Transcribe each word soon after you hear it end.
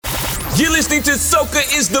You're listening to Soca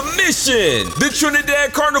is the Mission, the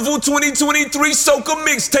Trinidad Carnival 2023 Soca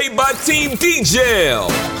mixtape by Team DJ.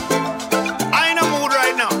 I in a mood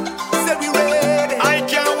right now. Said we ready. I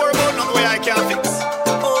can't worry about no way I can't fix.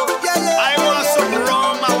 I want some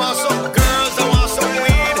rum, I want some girls, I want some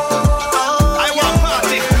weed. I want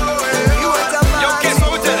party. Yo, guess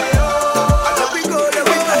what we tell you?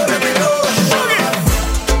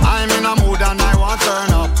 I'm in a mood and I want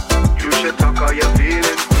turn up. You should talk how you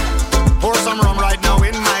feeling. Pour some rum right now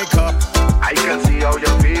in my cup. I can see how you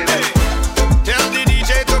feeling. Hey, tell the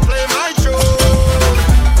DJ to play my tune.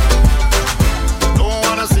 Don't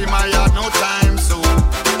wanna see my yard no time soon.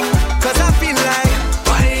 Cause I feel like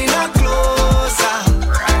buying a closer.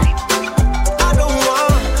 Right. I don't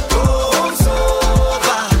want to go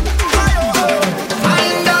sober.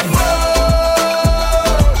 I'm that boy.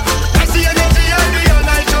 I see energy on me and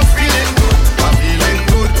I just feeling good. I'm feeling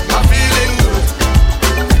good, I'm feeling good.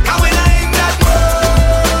 And when I ain't that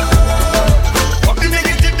boy, fuck the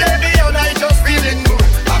negative baby and I just feeling good.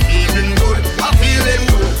 I'm feeling good, I'm feeling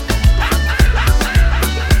good.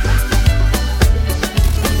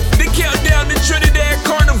 The countdown to Trinidad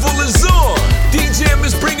Carnival is on. DJM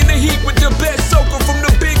is bringing the heat with the best soca from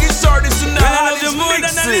the biggest artists in the hottest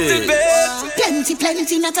mixes. Plenty,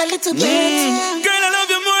 plenty, not a little bit. Girl, I love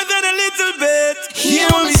you more than a little bit. Hear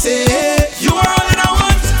me say, You are all that I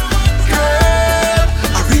want. Girl,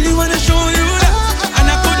 I really wanna show you that. And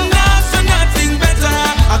I couldn't ask for nothing better.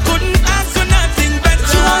 I couldn't ask for nothing better.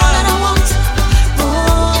 you are all that I want.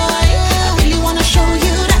 Boy, I really wanna show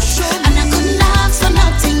you that. And I couldn't ask for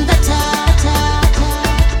nothing better.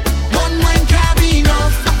 One wine can't be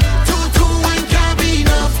enough. Two wine can't be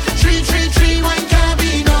enough. Three wine can't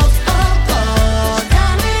be enough. Oh God,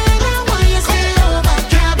 darling, I want you to stay over.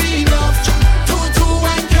 Can't be enough. Two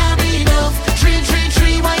wine can't be enough.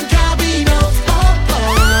 Three wine can't be enough. Oh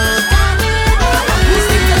God, darling, I want you to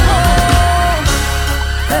stay over.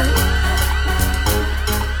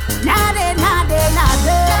 Nade, nade,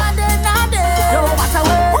 nade, nade. No matter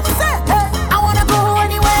what you say, I wanna go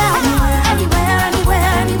anywhere, anywhere,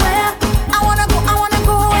 anywhere, anywhere. I wanna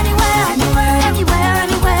go anywhere,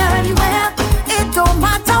 anywhere. It don't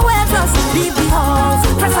matter where, just leave the house,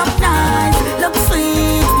 dress up nice, look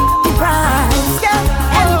sweet, the price, yeah.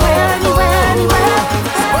 Anywhere.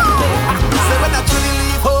 Say when I truly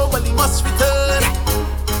leave home, well he must return.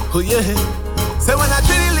 Oh yeah. Say when I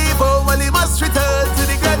truly leave home, well he must return to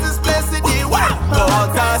the greatest place in the world.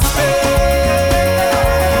 Port of Spain.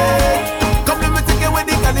 Come let me take it with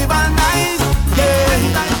the carnival night. Yeah.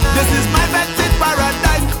 This is my vetted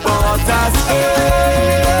paradise. Port of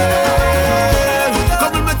Spain.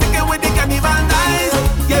 Come let me take it with the carnival night.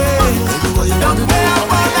 Yeah. Don't pay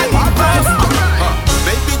up all that price.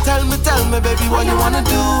 Baby, tell me, baby, what you wanna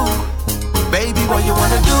do? Baby, what you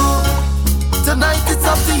wanna do? Tonight it's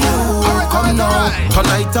up to you. Come now.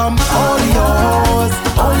 Tonight I'm all yours,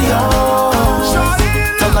 all yours.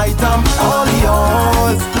 Tonight I'm all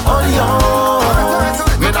yours, all yours.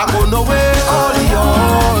 Me not go nowhere, all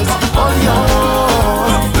yours, all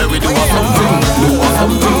yours. Let me do a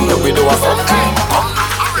something, let me do a something.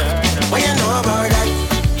 What you know about that?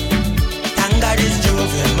 Thank God it's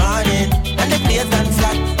Jovial morning and the place done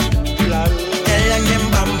flat. Tell them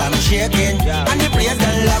bam bam shaking and the place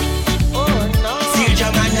done lock. Seal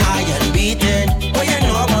jam and iron beating. What you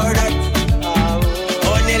know about that?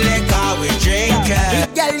 Only liquor we drinking.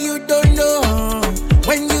 Girl, you don't know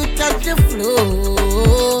when you touch the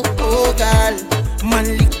floor. Oh girl, man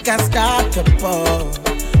liquor start to pour.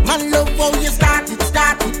 Man love how you start it.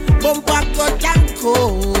 Bumper cut and go.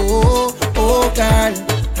 Oh girl,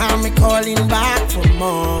 I'm calling back for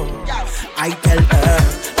more. I tell her,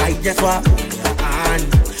 I just want your hand.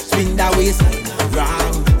 Swing that waistline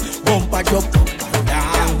around. Bumper jump up and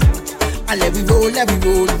down. And let me roll.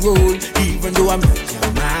 Even though I'm not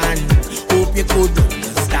your man, hope you could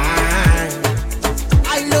understand.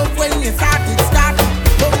 I love when you start it.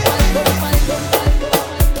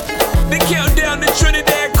 The countdown to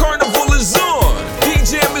Trinidad Carnival is on.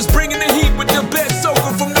 DJM is bringing the heat with the best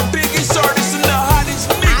soca from the biggest artists in the hottest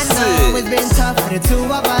I know it's mixes. been tough for the two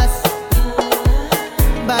of us,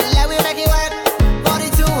 but let me make it work for the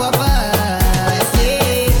two of us.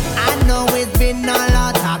 Yeah, I know it's been a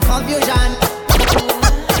lot of confusion,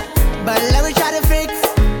 but let me try to fix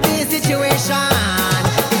this situation.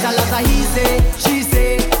 It's a lot of he say, she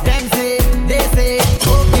say, them say, they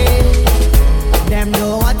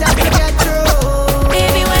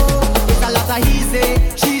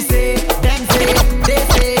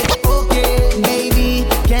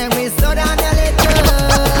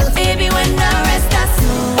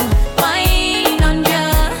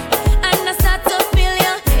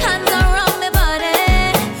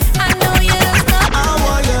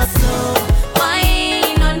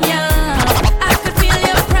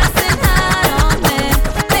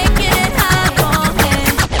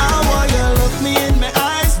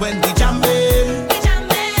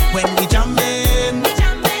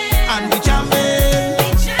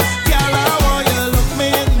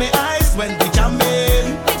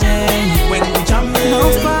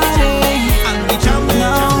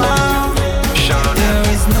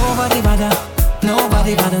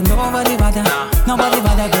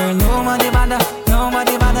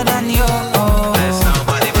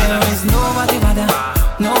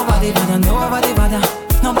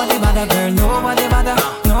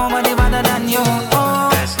than you.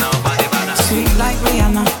 There's nobody better. Sweet like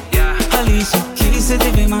Rihanna, Alicia Keys,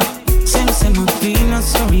 Divina, Sim, Venus,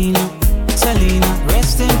 Serena, Selena,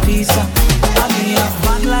 rest in peace. Aliyah,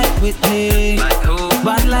 bad like Whitney,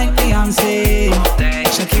 bad like Beyonce.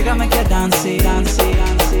 Shakira make you dance.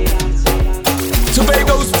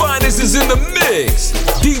 Tobago's finest is in the mix.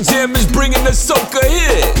 D-Jam is bringing the soca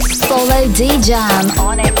hits. Follow D-Jam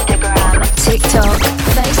on Instagram, TikTok,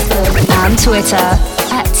 Facebook and Twitter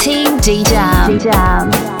at Team D-Jam.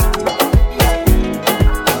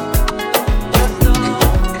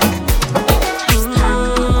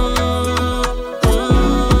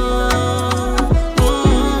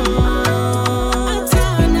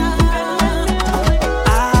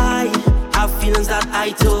 I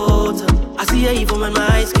told her, I see her even when my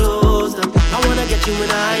eyes closed. I wanna get you in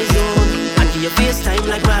eyes zone and give you FaceTime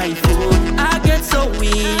like my phone. I get so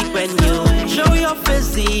weak when you show your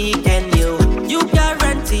physique and you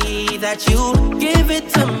guarantee that you give it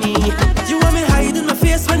to me. You want me hiding my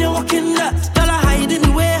face when you're walking that? Girl, I hide in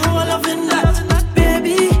the way how I loving that.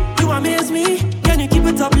 Baby, you amaze me. Can you keep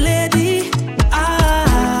it up, lady?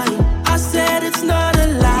 I said it's not a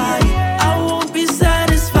lie. I won't be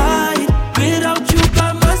satisfied without you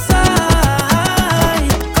by my side.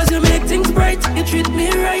 Cause you make things bright, you treat me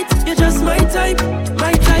right. You're just my type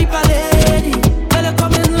of lady. Girl, you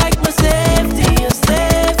come in like my safety, you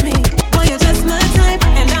save me. Boy, you're just my type,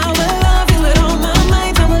 and I will love you with all my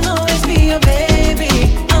might. I will always be your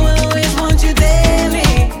baby, I will always want you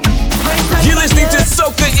daily. You're listening to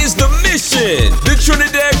Soca is the Mission, the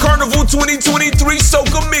Trinidad Carnival 2023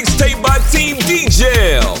 Soca mixtape by Team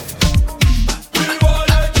D-Jam.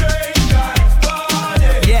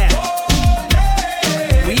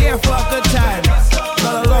 For a good time,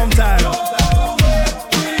 not a long time.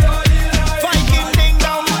 Viking ding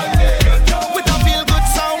dong with a feel good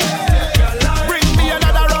sound. Bring me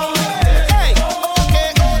another round. Hey,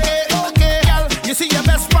 okay, girl. You see your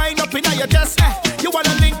best wine up in your chest. You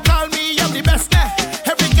wanna link, call me, I'm the best.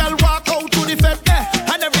 Every girl walk out to the fed,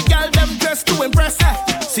 and every girl them dressed to impress.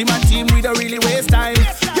 See my team, we don't really waste time.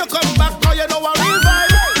 You come back, now you know a real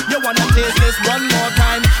vibe. You wanna taste this one more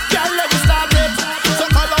time, girl? Let me start it. So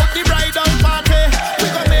call out the bridal party. We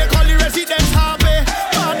gon' make all the residents happy.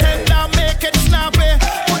 Bartender make it snappy.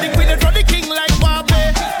 Put the queen in front of the king like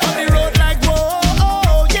Barbie. On the road like whoa,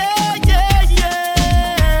 oh yeah.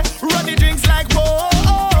 Run the drinks like whoa,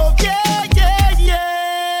 oh yeah.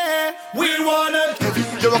 We wanna heavy,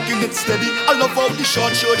 you're rocking it steady. I love how the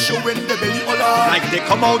short showing the belly all on. Like they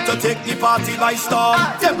come out to take the party by storm.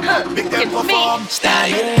 Make them perform. Style.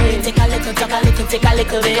 Take a little, talk a little, take a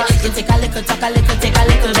little bit. You take a little, talk a little, take a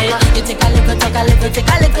little bit. You take a little, talk a little, take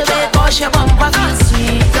a little bit. Push your bumper, feel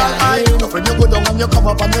sweet. Girl, I know when you go down and you come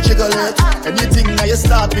up and you jiggle it. Anything that you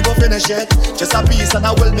start, we go finish it. Just a piece and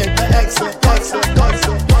I will make the exit.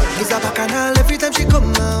 It's a bacchanal every time she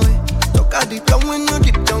come my way. Talk a deep down when you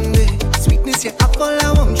deep down there. Sweetness, your apple,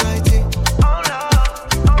 I won't try it.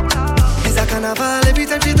 It's a carnival every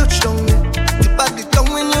time she touch down there. Tip at the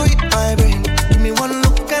tongue when you hit my brain. Give me one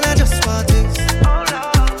look and I just want this.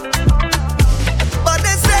 But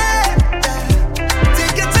they say that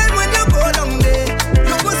take your time when you go down there.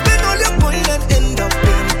 You go spend all your coin and end up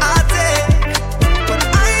in heartache. But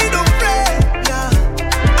I don't pray, yeah.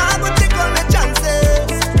 I go take all the chances.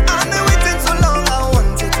 I've been waiting so long, I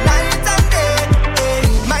want it night and day. Hey,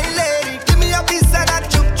 my lady, give me a piece of that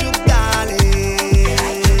chup chup, darling.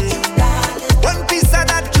 One piece of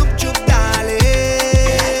that chup chup, darling.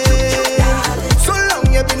 So long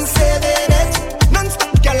you've been saving it,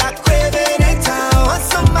 non-stop girl are craving it. I want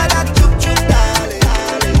some of that chup chup, darling.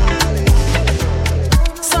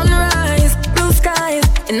 Sunrise, blue skies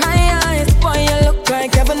in my eyes. Boy, you look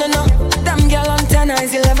like heaven and up. Damn girl on 10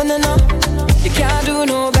 eyes, 11 and up. You can't do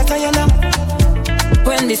no better, you know.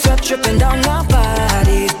 When the sweat dripping down my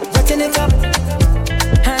body, wetting it up,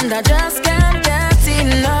 and I just can't get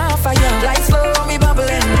enough of you. Lights slow on me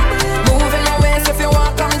bubbling, moving my waist if you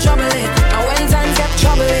want come troubling. And when times get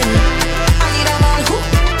troubling, I need a man who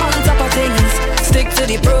on top of things, stick to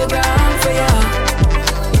the program for you.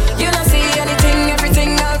 You don't see anything,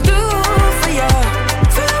 everything I'll do for you.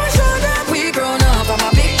 So let me show that we grown up, I'm a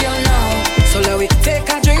big girl now. So let we take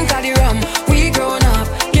a drink of the rum. We grown up,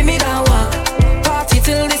 give me that walk. Party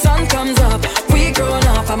till the sun comes up. We grown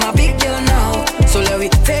up, I'm a big girl now. So let we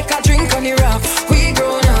take a drink on the rock. We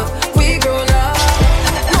grown up, we grown up.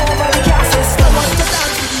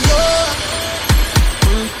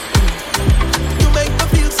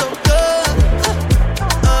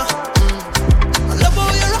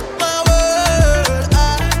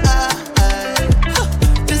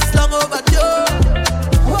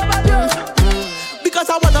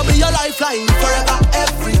 lifeline forever,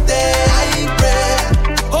 every day I pray.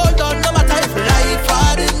 Hold on, no matter if life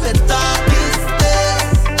hard in the darkest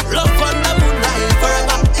days. Love on the moonlight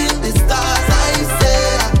forever in the stars, I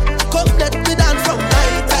say. Come let me dance from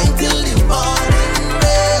night time till the morning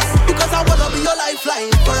rays. Because I wanna be your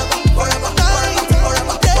lifeline forever, forever, forever,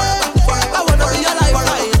 forever, forever, forever. I wanna be your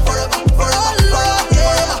lifeline forever, forever,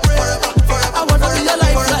 forever, forever, forever. I wanna be your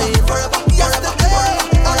lifeline forever, forever,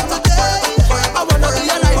 forever, forever. I wanna be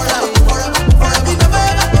your lifeline forever, forever.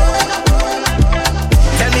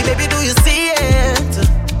 Tell me, baby, do you see it?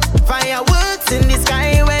 Fireworks in the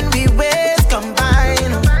sky when we ways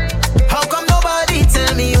combine. How come nobody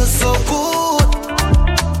tell me you're so good?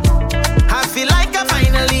 I feel like I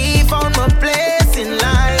finally found my place in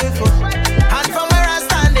life. And from where I'm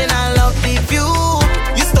standing, I love the view.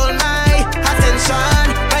 You stole my attention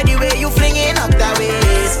by the way you flinging up that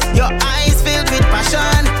waist. Your eyes filled with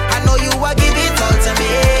passion. I know you are giving it all to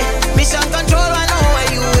me. Mission control, I know what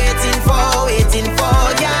you waiting for,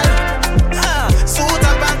 girl. Suit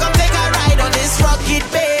up and come take a ride on this rocket,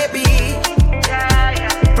 baby.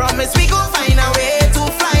 Promise we gon' find a way to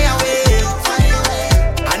fly away.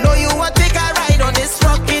 I know you want take a ride on this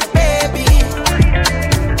rocket, baby.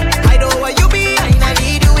 I know where you behind, I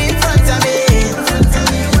need you in front of me.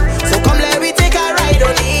 So come let me take a ride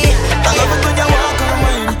on it. I love it when you walk on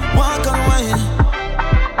wine, walk on wine.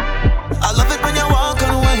 I love it when you walk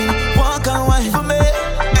on wine, walk on wine. For me,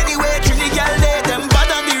 anyway, Trini girl, they them bad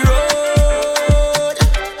on the road.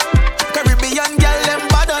 Caribbean girl, them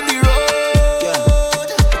bad on the road.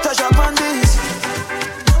 Touch up on this.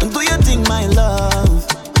 Do you think my love?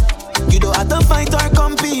 You don't have to fight or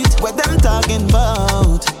compete. What them talking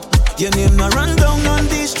about? Your name no run down on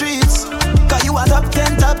these streets. Cause you are top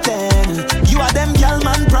 10, top 10. You are them girl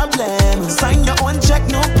man problem. Sign your own check,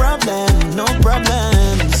 no problem, no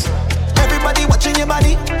problems. Everybody watching your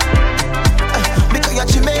body. Because you're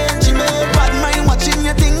Chimay, bad mind watching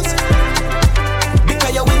your things.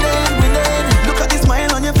 Because you're winning. Look at the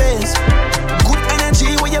smile on your face. Good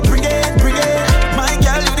energy when you bring it. My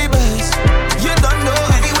girl, you the best. You don't know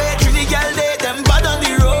anyway, Trini girl, they them bad on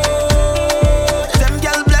the road. Them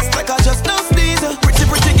girl blessed like I just no sneeze.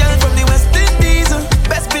 Pretty girl from the West Indies.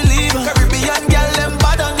 Best believe Caribbean girl, them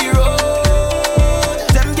bad on the road.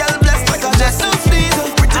 Them girl blessed like I just no sneeze.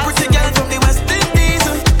 Pretty girl from the West Indies.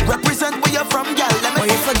 Represent where you're from, girl. Let Or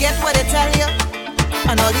me you forget what they tell you,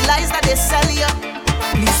 and all the lies that they sell you.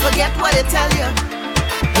 Please forget what they tell you.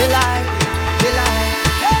 They lie.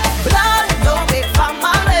 Blood don't make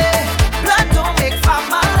family. Blood don't make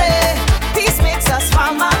family. Peace makes us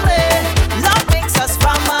family. Love makes us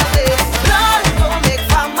family. Blood don't make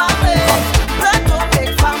family. Blood don't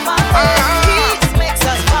make family. Peace makes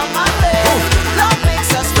us family. Love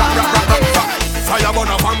makes us family. Fire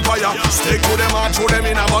burn a vampire. Stick to them and throw them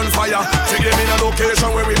in a bonfire. Take them in a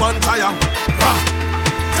location where we burn tire.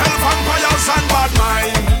 Tell vampires and bad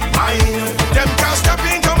mind. Them can't step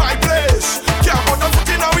into my place. Can't put the foot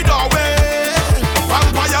in our doorway.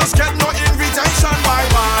 Vampires get no invitation. Bye.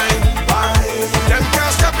 Them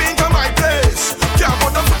can't step into my place. Can't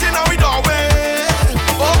put the foot in our doorway.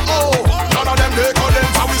 Oh. None of them they call them.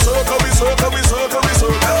 For we circle.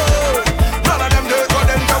 None of them they call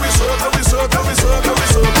them. For we circle.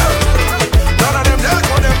 None of them they call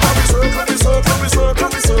them. For we circle.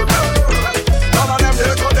 None of them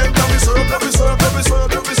they call them. For we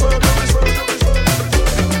circle.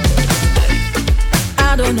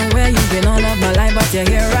 I don't know where you've been all of my life, but you're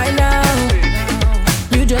here right now.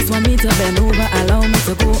 You just want me to bend over, allow me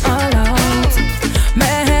to go all out. My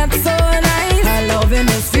head so nice, I loving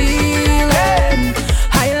this feeling.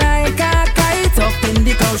 I like a kite up in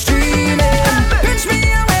the cow streaming. Pinch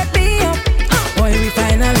me and wake me up, boy we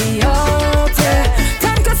finally out, yeah.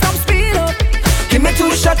 Time to stop, speed up. Give me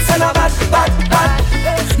 2 shots and a bad.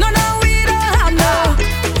 No, we don't have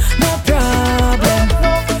no problem.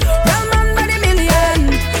 Real man by the million,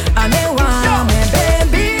 and they want me,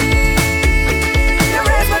 baby. You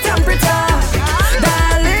raise my temperature,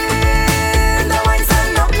 darling. The wine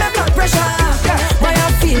send up my blood pressure. Why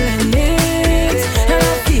I'm feeling it, and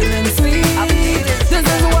I'm feeling sweet. This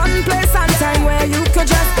is one place and time where you could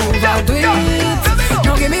just overdo it.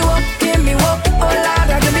 Now give me what, oh Lord,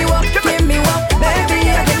 give me what, baby,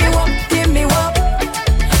 give me what.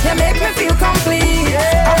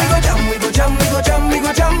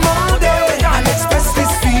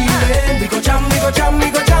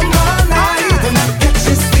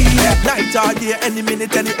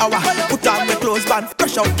 minute, any hour. Put on my clothes, man,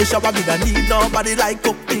 fresh out the shower. Me don't need nobody like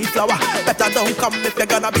cook the flour. Better don't come if you're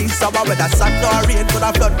gonna be sour. Whether sun or rain,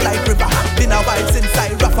 gonna flood like river. Been a vibes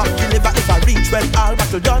inside, rough up deliver. If I reach when all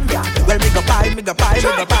battle done, yeah. Well, me go buy.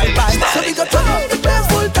 So we go turn up the place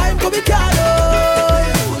full time, go be carry.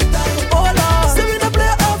 Oh Lord, so we don't play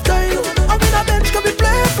half time. I'm in a bench, go be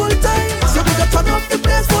play full time. So we go turn up the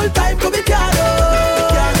place full time, go be carry.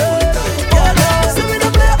 So we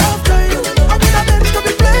don't play half time. I'm in a bench, go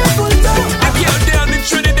be play full time. The countdown to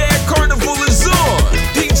Trinidad Carnival is on.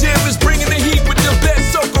 DJ is bringing the heat with the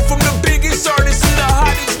best soca from the biggest artists and the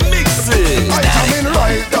hottest mixes. I come in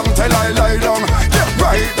right down till I lie down.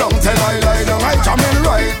 Right down till I lie down. I jam in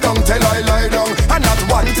right down till I lie down. And not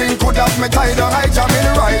one thing could have me tied down. I jam in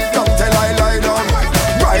right down till I lie down.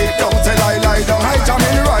 Right down till I lie down. I jam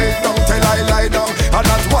in right down till I lie down. And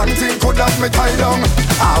not one thing could have me tied down.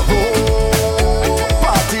 Ah whoa,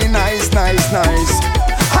 party nice, nice, nice.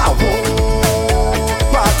 Ah whoa,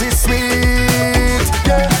 party sweet.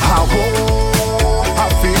 Yeah. Ah whoa,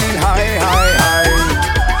 I'm feeling high, high, high.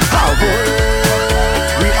 Ah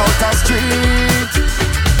whoa, we out the street.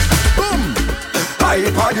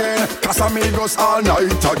 Hype again, Casamigos all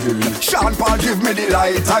night again. Sean Paul give me the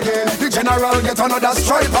light again. The general get another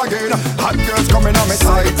stripe again. Hot girls coming on my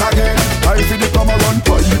side again. Time for the plumber run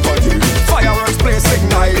pipe again. Fireworks place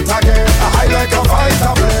ignite again. I high like a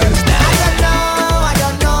fighter plane.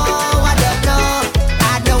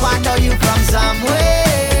 I know you from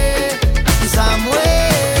somewhere.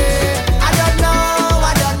 I don't know.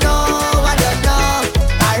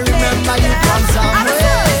 I remember you from somewhere.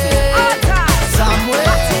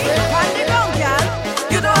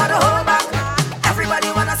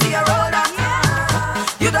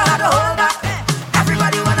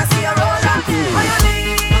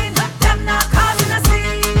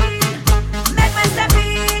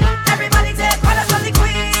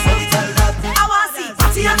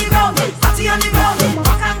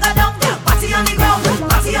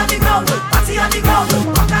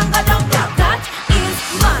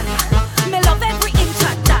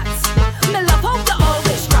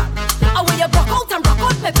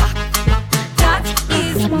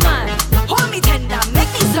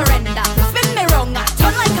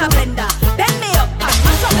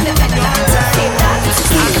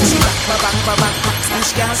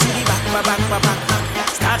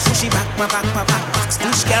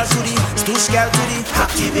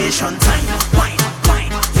 Activation time. Wine,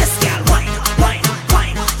 wine, yes, girl. Wine, wine,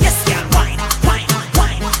 wine, yes, girl. Wine, wine,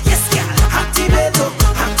 wine, yes, girl. Activate,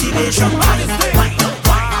 activation. Wine, wine,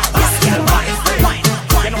 wine, yes, girl. Wine, wine,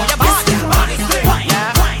 wine, yes, girl. Wine,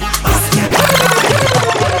 wine, yes, girl.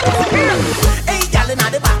 Hey, girl inna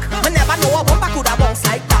the back. Me never know a bumper coulda bounce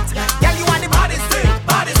like that. Girl, you want the body sing,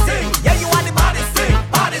 body sing. Yeah, you want the body sing,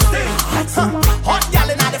 body sing. Hot girl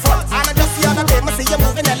inna the front, and I just the other day me see you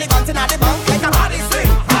moving elegant inna the bunk like a body sing.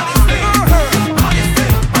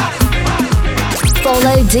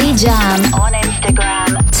 Follow DJam on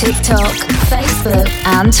Instagram, TikTok, Facebook,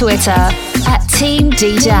 and Twitter at Team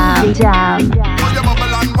DJam. When you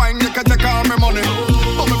bubble and wine, you can take all my money.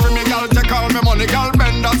 Bubble for me, girl, take all my money. Girl,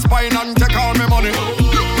 bend that spine and take all my money.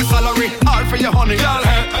 Look my salary, all for your honey. Girl,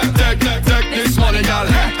 take this money, girl.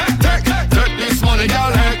 Take this money,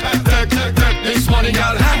 girl. Take this money,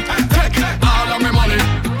 girl. Take all of my money.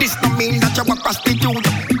 This don't mean that you're a prostitute.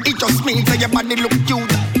 It just means that your body look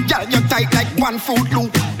cute. Girl, you're tight like one fruit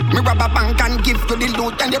loop. Me rob a bank and give you the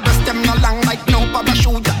loot. And your breast them no long like no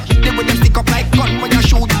parachute. They with them stick up like gun when you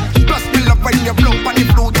shoot. Plus me love when you blow on the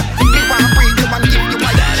flute. Me want breathe you and give you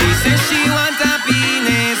my. She says she wants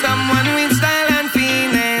happiness, someone with style and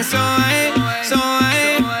finesse. So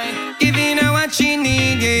I giving her what she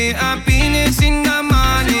need. Yeah, happiness in the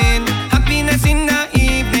morning, happiness in the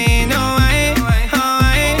evening. Oh I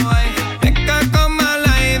make her come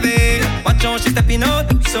alive. Watch how she stepping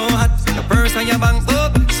out, so hot. The person you bang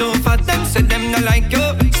up, so fat. Them say them not like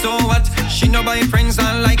you, so what? She no buy friends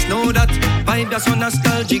and likes know that. Vibe that's so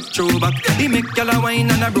nostalgic throwback. He make gyal a wine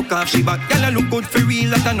and a broke off she back. Gyal a look good for real,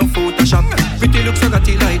 that a no Photoshop. Pretty looks so got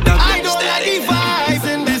it like that. I don't like the vibes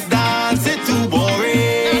in this dance, it's too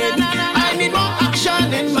boring. I need more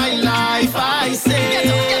action in my life, I say.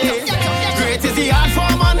 Great is the art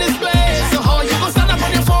form on display. So how you go stand up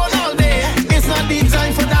on your phone all day? It's not the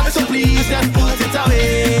time for that, so please just put it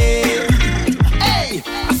away. Hey,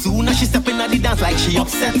 as soon as she step in at the dance like she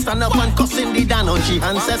upset, stand up and cussing the dan on she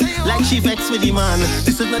handsets like she vexed with the man.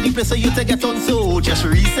 This is not the place for you to get on, so just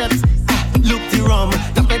reset. Look the rum,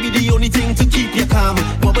 that may be the only thing to keep you calm.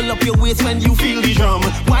 Bubble up your waist when you feel the drum.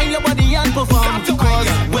 Wind your body and perform. Because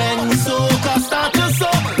when soca start to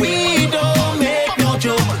soak, we don't make no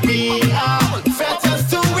joke. We are fret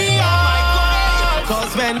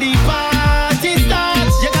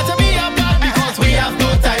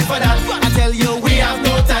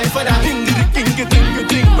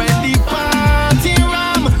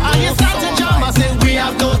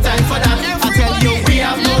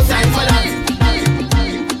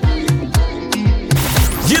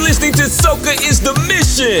is the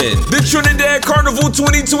mission. The Trinidad Carnival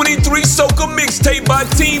 2023 Soca Mixtape by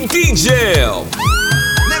Team DJ.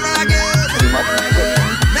 Never again.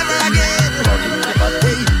 Never again.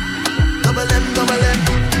 Hey, double M.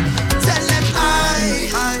 Tell them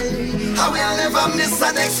I will never miss the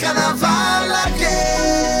next carnival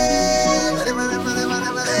again.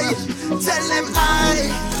 Hey, tell them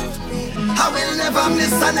I will never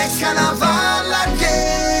miss the next carnival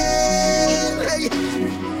again. Hey,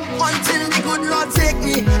 until the good Lord take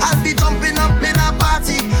me, I'll be jumping up in a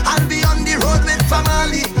party. I'll be on the road with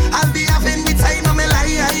family. I'll be having the time of my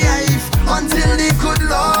life until the good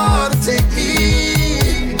Lord take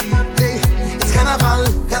me. Hey, it's carnival.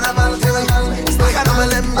 It's like a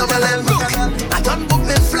double M. Look, I done book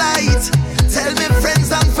my flight. Tell me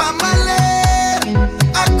friends and family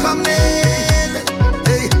I'm coming.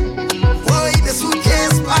 Hey, boy, the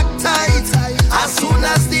suitcase packed tight. As soon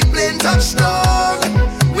as the plane touched down,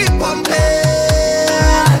 we pumping.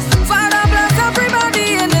 Father bless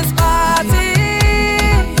everybody in this party.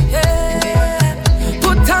 Yeah.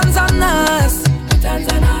 Put hands on us.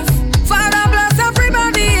 Father bless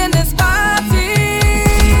everybody in this party.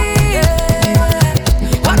 Yeah.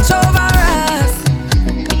 Watch over us.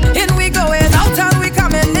 In we going out and we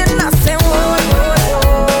coming in. I say whoa, whoa,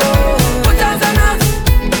 whoa. Put hands on us.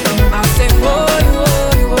 I say whoa,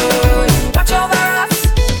 whoa, whoa. Watch over us.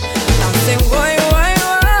 I say whoa, whoa,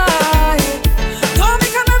 whoa. Don't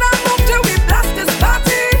make another move till we blast this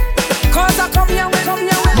party. 'Cause I come here with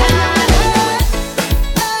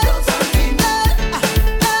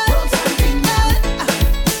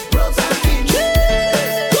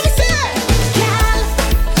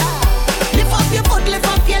Lift up your foot, lift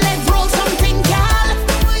up your legs, roll something, gal.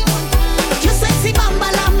 You sexy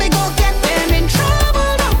bambala, me go get them in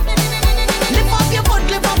trouble now. Lift up your foot,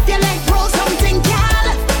 lift up your legs, roll something, gal.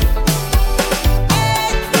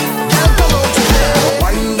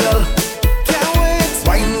 Wine girl, can't wait.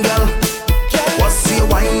 Wine girl, what's your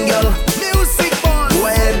wine girl? Music box. Go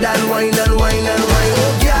ahead and wine and wine and wine.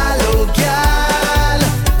 Oh girl,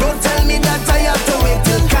 don't tell me that I have to wait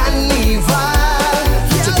till carnival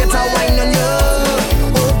to get a wine on you.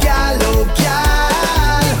 Oh girl,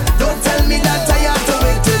 don't tell me that I have to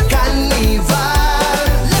wait till carnival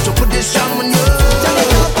to put this jam on you. Turn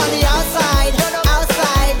it up on the outside,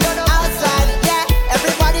 yeah.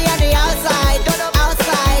 Everybody on the outside, yeah.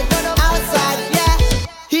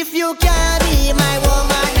 If you can't be my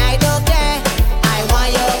woman, I don't care. I want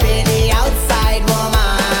you to be the outside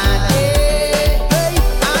woman. Hey.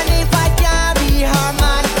 And if I can't be her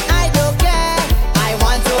man, I don't care. I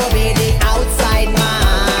want to be the outside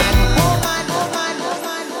man. Woman.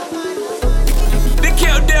 The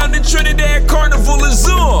countdown to Trinidad Carnival is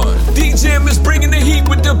on. DJ is bringing the heat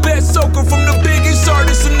with the best soca from the biggest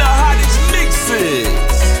artists and the hottest mixes.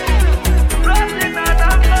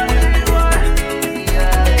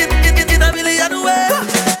 In a million ways.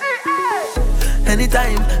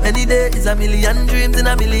 Anytime, any day is a million dreams in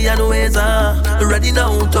a million ways. Ready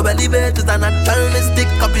now to elevate is a natural mystic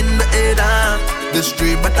up in the head. The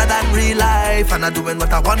street better than real life, and I'm doing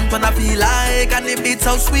what I want when I feel like. And the beat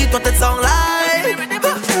so sweet, what it sound like.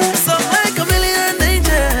 So like a million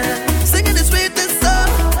angels singing the sweetest song.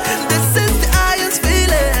 This is the highest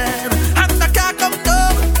feeling, and I can't come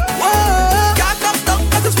down. Whoa, can't come down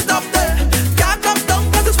 'cause it's sweet up there. Can't come down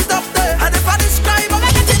 'cause it's sweet up there. And if I describe, I'm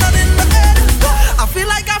getting on in the air. I feel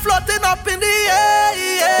like I'm floating up in the air.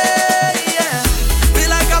 Yeah. Feel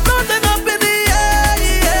like I'm floating up in the air.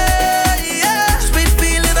 Yeah. Sweet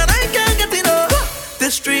feeling and I can't get enough.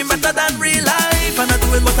 This dream better than real life, and I'm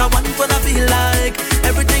doing what I want when I feel like.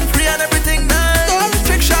 Everything free and everything nice. No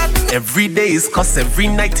restriction. Every day is cuss, every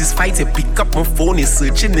night is fight. You pick up my phone, you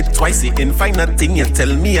searching it twice. You ain't find nothing, you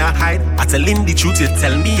tell me I hide. I telling the truth, you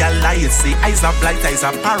tell me I lie. You say eyes are blight, eyes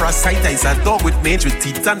are parasite, eyes are dog with mange with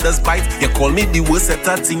teeth and does bite. You call me the worst at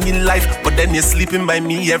that thing in life, but then you're sleeping by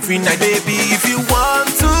me every night. Baby, if you want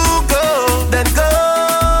to go, then go.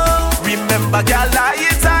 Remember, girl, I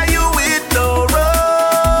tie you with no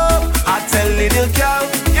rope. I tell little girl,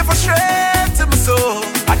 you're for straight to my soul.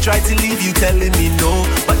 I try to leave you telling me no,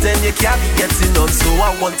 but then you can't be getting on. So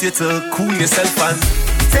I want you to cool yourself and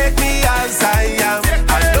take me as I am.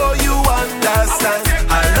 I know you understand.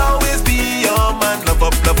 I'll always be your man. Love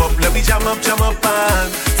up, let me jam up and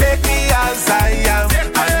take me as I am.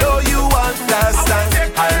 I know you understand.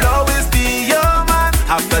 I'll always be your man.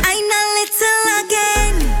 After I'm a little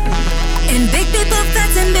again. In big people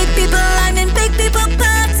fat and big people, I'm in big people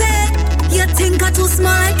party. You think I'm too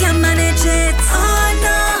small, I can manage it. Oh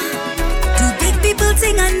no, do big people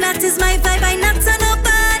thing and that is my vibe. I not to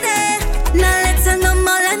nobody. Now let's no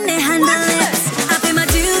more and they handle it. I pay my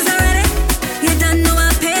dues already.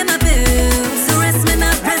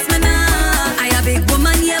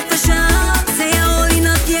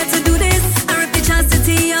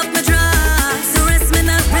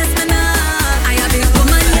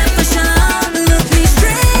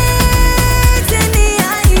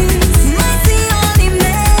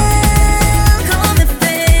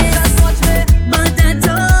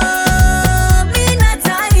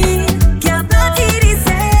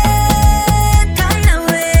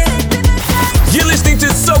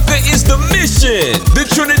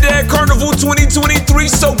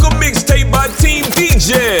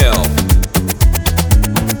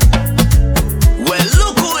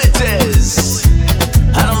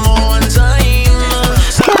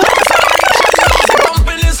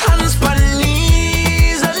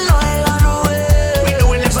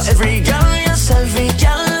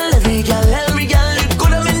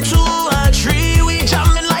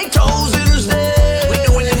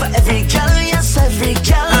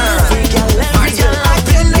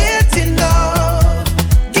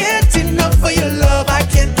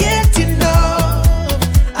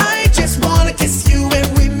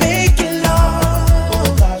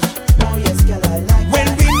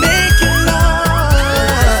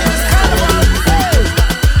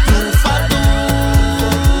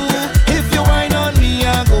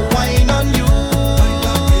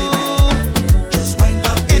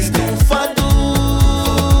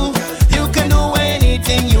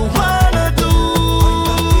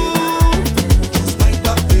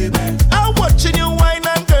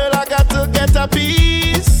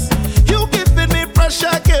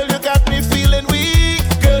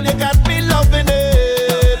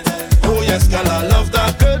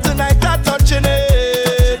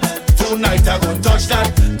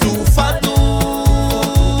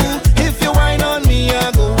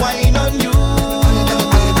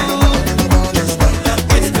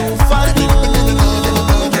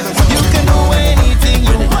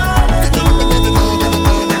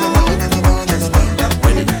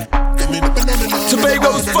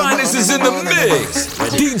 Remix is in the mix.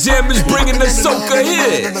 DJ is bringing the soca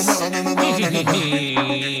hits.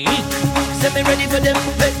 Set me ready for them.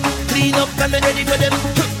 Clean up and me ready for them.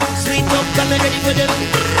 Sweet up and me ready for them.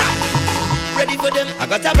 Ready for them. I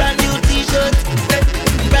got a brand new t-shirt,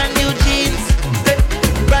 brand new jeans,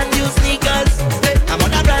 brand new sneakers. I'm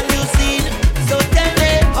on a brand new scene. So tell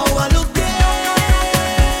me how I look there.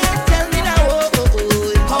 Tell me now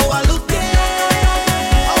how I look there.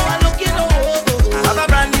 How I look, you know. I have a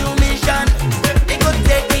brand new mission. It could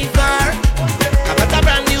take me far. I got a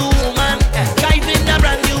brand new woman driving a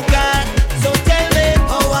brand new car. So tell me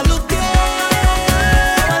how I look there.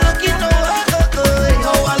 How I look, you know.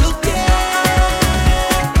 How I look there.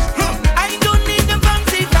 I don't need the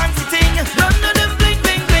fancy thing. None of them bling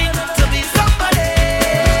bling bling to be somebody.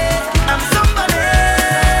 I'm somebody.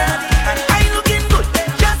 And I looking good,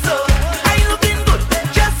 just so. I looking good,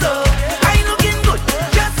 just so. I looking good,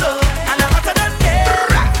 just so. And I'm hotter than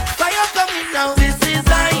that. Fire coming now. This is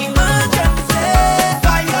an emergency.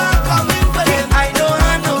 Fire coming for them. I don't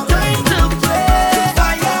have no time to play.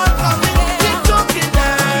 Fire coming. Keep talking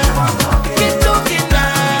now. Keep talking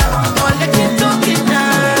now. Oh, let keep talking now.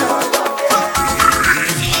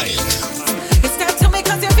 It's time to make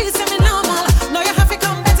us your feel semi-normal. No, you have to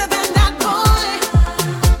come better than that, boy.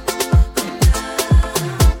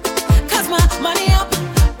 Cause my money up,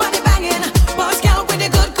 body banging, boy scout with the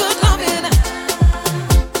good loving.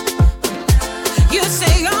 You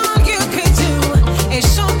say all you could do is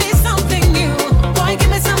show me something new. Boy, give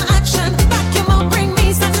me some action, back him up, bring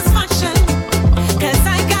me satisfaction. Cause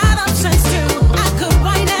I got options too. I could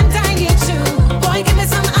wine and dine you too. Boy, give me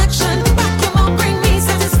some action, back him up, bring me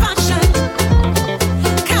satisfaction.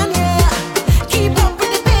 Can you keep up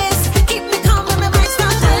with the pace? Keep me calm when my mind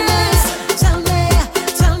starts to race. Tell me,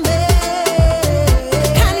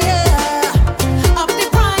 can you up the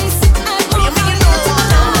price and move me into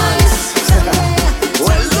nice?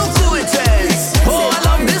 Well, look who it is. Oh, I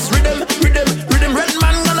love this rhythm. Red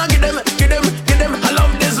man gonna get them. I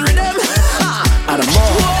love this rhythm. And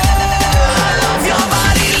more. I love your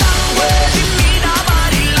body language. You need a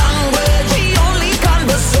body language. We only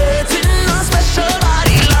conversate in a special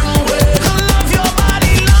body language. I love your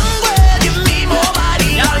body language. Give me more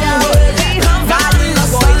body language. We have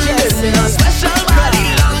understanding in a special body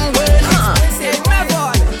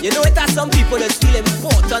language. You know it has some people that feel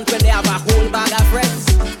important when they have a whole bag of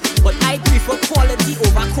friends. But I prefer quality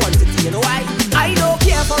over quantity, you know why? I don't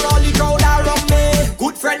care for all the crowd around me.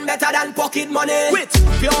 Good friend better than pocket money. With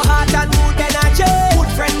pure heart and good energy.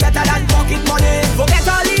 Good friend better than pocket money. Forget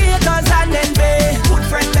all the haters and envy. Good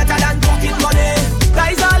friend better than pocket money.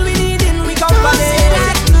 That is all we need in we company.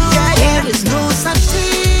 There is no such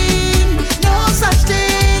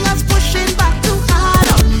thing as pushing back too hard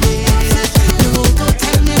on me. No, don't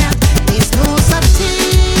tell me that. There's no such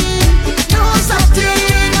thing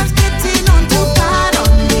as getting on too hard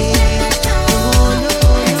on me. Oh no.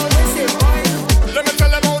 Let me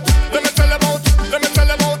tell about.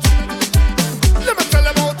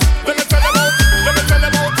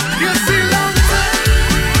 You see, long time.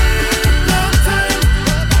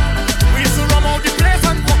 We used to rum out the place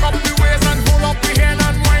and fuck up the ways and hold up the hand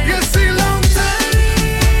and wine. You see, long time.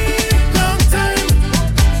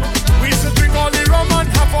 We used to drink all the rum and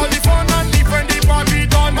have all the fun and leave when the party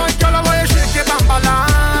done. My girl, why you shake your bam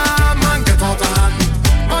balam and get out of hand?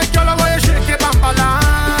 My girl, why you shake your bam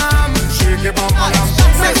balam? Shake your bam balam.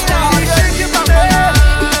 Sister, shake your bam balam.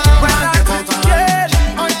 Get out of hand.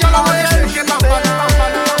 My girl, why you shake your bam balam?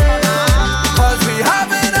 Cause we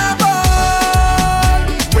having a ball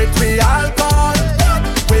with we alcohol,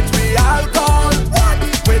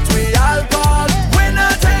 we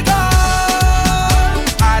not take all.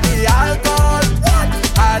 And the alcohol.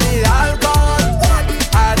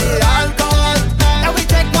 Now we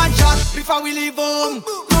take one shot before we leave home.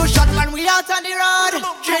 2 shots when we out on the road.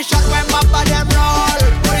 3 shots when Papa them roll.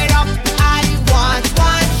 Put it up, I want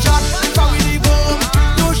 1 shot before we leave home.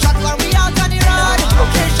 2 shots when we out on the road. 3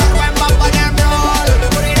 shots when Papa them roll.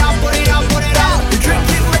 Put it up.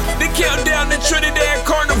 The countdown to Trinidad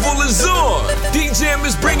Carnival is on. DJ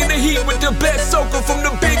is bringing the heat with the best soca from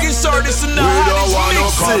the biggest artists in the We don't want no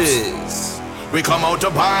hottest cops. mixes. We come out to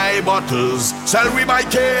buy bottles, sell we by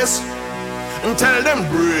case, and tell them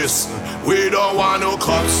brace. We don't want no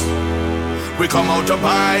cops. We come out to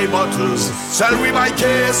buy bottles, sell we by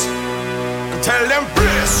case, and tell them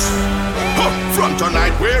brace. Front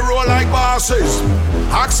tonight we roll like bosses.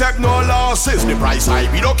 Accept no losses. The price high,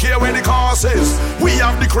 we don't care where the cost is. We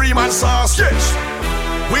have the cream and sauce, yes.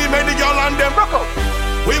 We make the girl and them rock up.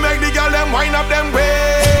 We make the girl them wind up them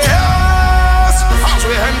ways. As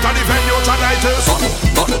we enter the venue tonight is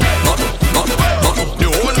the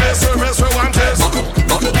whole place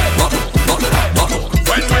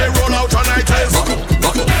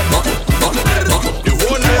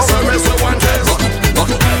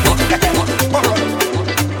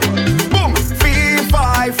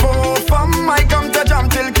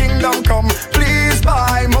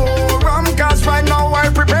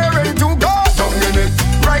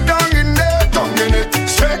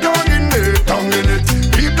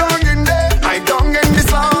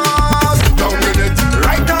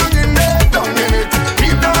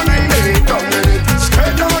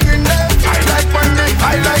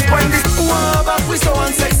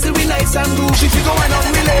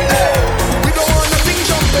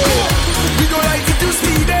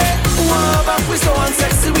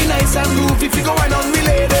nice and groovy. If you go wine on me,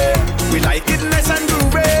 lady, we like it nice and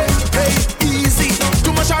groovy. Hey, easy.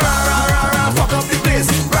 Too much rah, fuck up the place.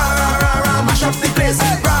 Rah, mash up the place.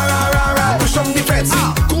 Rah, push on the fence.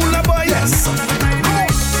 Cooler boy, yes.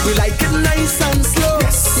 We like it nice and slow.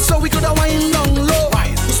 Yes. So we coulda wine down low.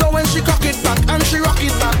 So when she cock it back and she rock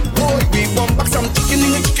it back, boy, we bump back some chicken,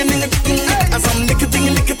 and some licking.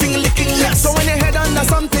 Yes. So when your head under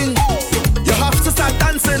something, you have to start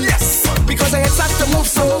dancing. Yes. Because your head start to move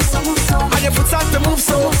so, and your foot start to move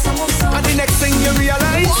so, and the next thing you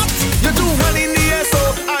realize, you do one in the air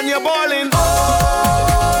so, and you're balling. Oh,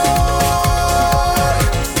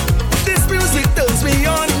 this music turns me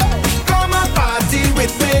on. Come and party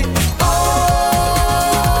with me. Oh,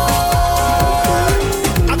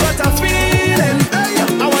 I got a feeling.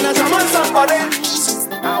 I wanna jam on somebody.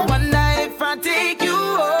 I wonder if I take you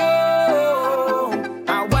home. I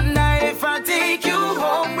wonder if I take you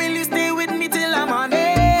home. Will you stay with me till I'm on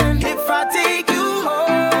end? If I take you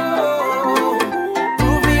home,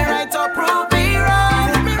 prove me right or prove me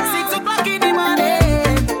wrong. 6 o'clock in the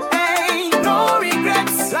morning. Hey, no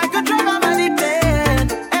regrets. Like a driver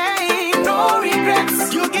meditate. Hey, no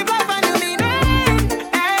regrets. You give life and you mean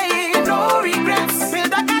it. Hey, no regrets.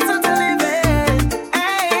 Build a castle to live in.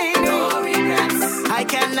 Hey, no regrets. I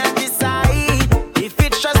cannot decide if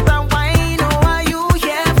it's just a wine or are you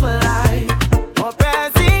here for life or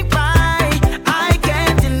passing by. I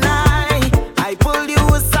can't deny. I pulled you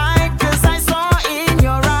aside 'cause I saw in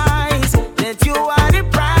your eyes that you are the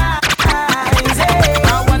prize. Hey,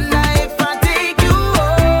 I wonder if I take you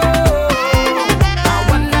home. I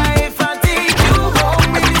wonder if I take you home.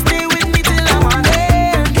 Will you stay with me till I'm on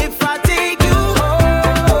end? If I take you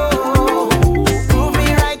home, prove me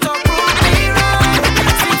right or prove me wrong.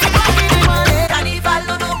 6 o'clock in the morning. Carnival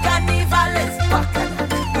no carnivales.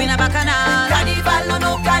 We na bacchanal. Carnival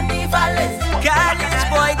no carnivales. Carnage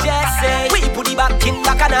boy just say we put the back in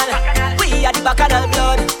bacchanal. We are the bacchanal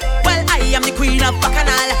blood. Well, I am the queen of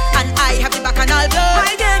bacchanal, and I have the bacchanal blood.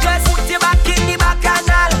 My girl just put your back in the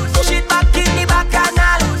bacchanal. Push it back in the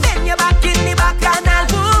bacchanal. Then you back in the bacchanal.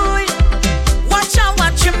 Boy, watch out,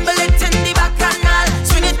 watch tremble it in the bacchanal.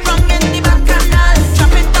 Swing it wrong in the bacchanal.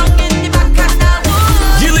 Drop it down in the bacchanal.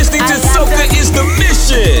 You're listening to Soca is the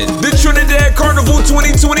Mission, the Trinidad Carnival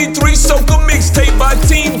 2023 Soca mixtape by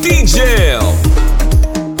Team DJ.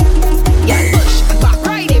 Yeah, push, back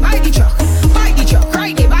ride it, buy the truck,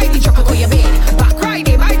 ride it, buy the truck, go your bed. Back ride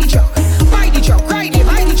it, buy the truck, ride it,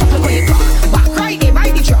 buy the truck, go your car. Back ride it, buy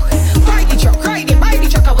the truck, ride it, buy the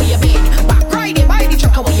truck, go your bed. Back ride it, buy the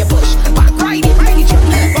truck, go your push. Back ride it, buy the truck.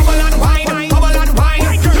 Bubble and wine, bubble and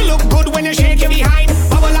wine. You look good when you shake your behind.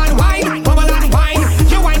 Bubble and wine, bubble and wine.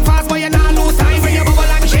 You wine fast, but you not lose time when you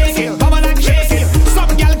bubble and shake it, bubble and shake it.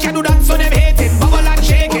 Some girl can do that, so them hate it. Bubble and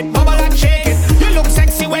shake it, bubble and shake it. You look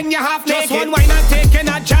sexy when you half naked. Just one wine and taking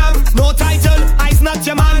a jam. No title, I's not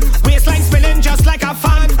your man. Waistline spilling just like a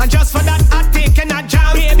fan. And just for that, I'm taking a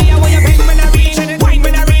jam. Baby, I want you bend when I reach. Wine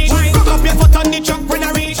when I reach. Cock up your foot on the truck when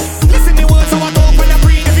I reach. Listen the words how I talk when I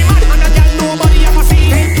breathe. Every man and a girl, nobody ever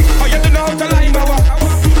see. Oh, you don't know how to lie, our.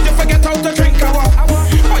 You forget how to drink, our.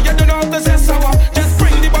 Oh, you don't know how to say sour. Just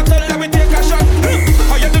bring the bottle, let me take a shot.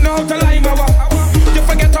 Oh, you don't know how to lie, our. You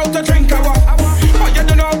forget how to drink, our. Oh, you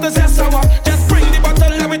don't know how to say sour. Just bring the bottle,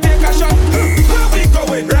 let me take a shot. Where we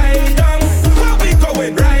going, right down? Where we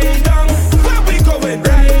going, right down? Where we going,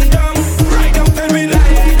 right down? Right down, tell me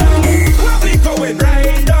lie down. Where we going,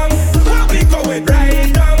 right down? Where we going,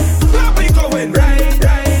 right down? Where we going, right,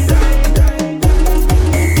 right, right, right.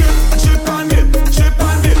 Chip on it, chip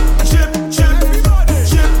on it, chip, chip,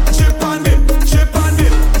 chip, chip on it, chip on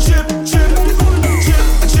it, chip, chip, chip,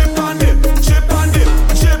 chip on it, chip on it,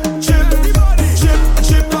 chip, chip, chip,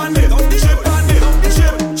 chip on it, chip on it,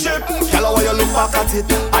 chip, chip. Hello, when you look back at it,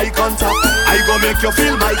 eye contact. I go make you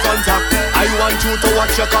feel my contact. I want you to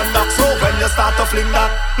watch your conduct. So when you start to fling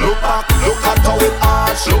that, look back, look at how it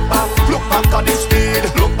arch. Look back at the speed.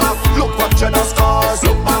 Look back, look what you the scars.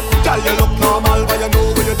 Look back, girl, you look normal, but you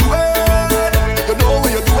know what you're doing. You know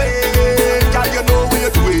what you're doing, girl, you know what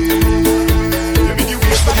you're doing. You mean you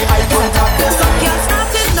wait for the eye contact. So can't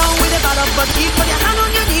start it now with a bottom, but keep on your hand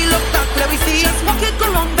on your knee, look back, let me see. Just walk it,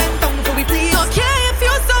 go round, bend down, so we please. Okay, if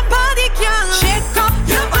you're somebody, can shake up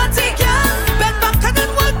your body, can bend back and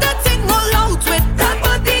then work that thing, roll out with that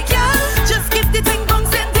body, can just keep the thing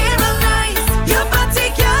bouncing there and nice. Your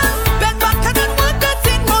body, can bend back and then work that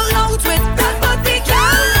thing, roll out with that body,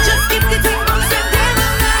 can.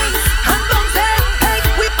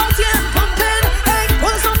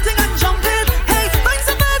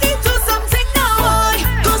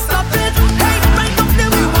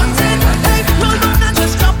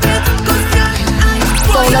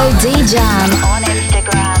 Follow D-Jam on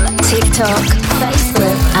Instagram, TikTok,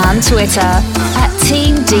 Facebook and Twitter at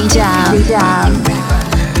Team D-Jam.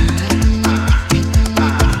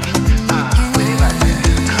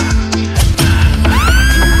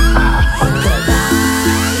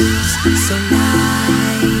 So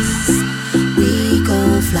nice, we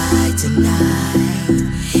gon' fly tonight.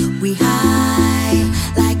 We high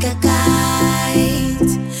like a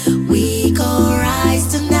kite. We gon' rise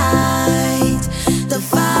tonight. The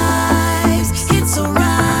vibes, it's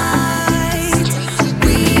alright.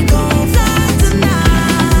 We gon' fly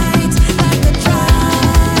tonight like a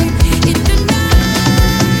tribe in the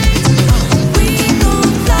night. We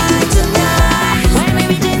gon' fly tonight. When we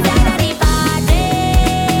reach inside of the party,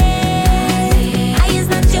 I is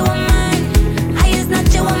not your woman. I is not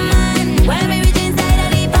your woman. When we reach inside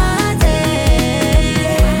of the party,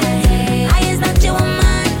 I is not your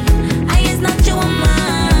woman. I is not your woman.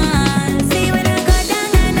 See when I go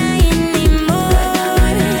down and I in the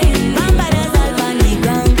mood, Bambadas all on the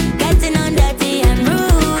ground, getting on dirty and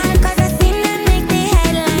rude. 'Cause I seen them make the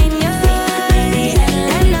headline news.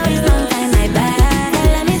 And now it's long time I bad. Tell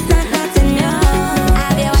them it's not nothing new.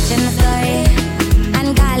 I'll be watching the story and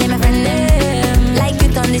calling my friend them like you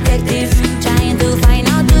done detective, trying to find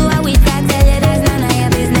out who are we. I tell you that's none of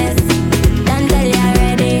your business. Don't tell you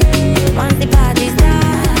already. Once the party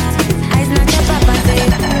starts, it's not your property.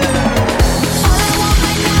 All I want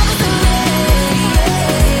right now is a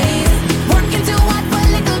raise. Working too hard for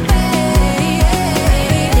little pay.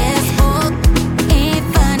 This book ain't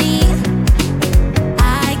funny.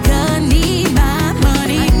 I could need my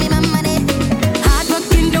money. Hard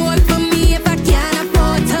working do it for me if I can't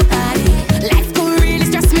afford to party. Life could really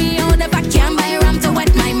stress me out if I can't buy rum to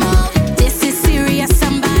wet my mouth. This is serious,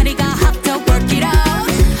 somebody got have to work it out.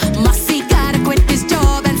 Musty gotta quit this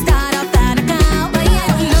job and start up that account. But yeah, I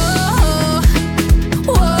don't know.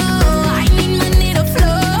 Whoa, I need money to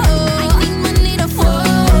flow. I need money to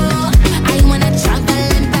flow. I wanna travel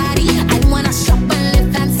and party. I wanna shop and live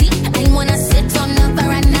fancy. I wanna sit on the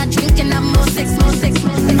veranda drinking a more six.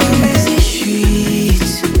 Busy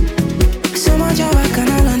streets, so much of I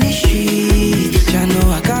can't on the street. I know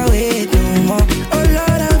I can't wait no more. Oh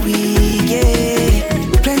Lord, I weak,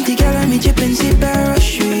 yeah. Plenty girl on me chipping see Barrow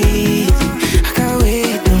Street. I can't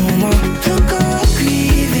wait no more. Look how I'm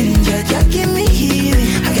grieving, Judge, give me healing.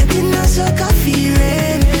 I get in a soca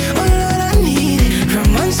feeling. Oh Lord, I need it from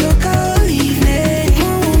one soca all evening.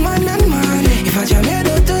 Oh woman and man, if I jam here,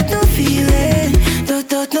 don't no feeling,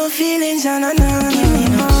 don't no feelings, na.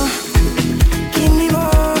 Give me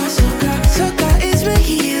more, soca is my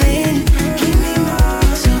healing. Give me more,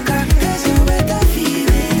 soca, there's no better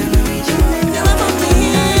feeling.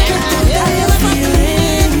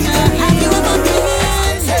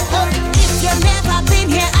 If you've never been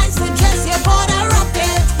here, I suggest you border up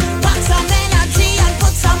it. Pack some energy and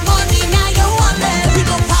put some money in your wallet. We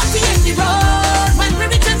go party in the road when we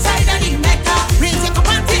reach inside of the Mecca. Raise your cup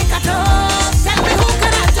and take a toast. Tell me who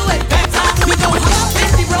can I do it better. We go up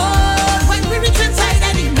in the road when we reach inside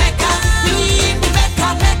of the Mecca. We in the Mecca.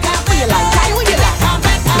 We like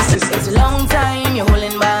Mecca. It's a long time you're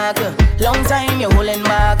holding back. Long time you're holding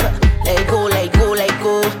back. Let go, let go, let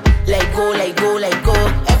go. Let go, let go, let go.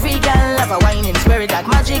 Every girl have a whining spirit that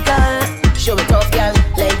magical. Show it off, girl.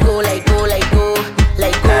 Let go, let go, let go.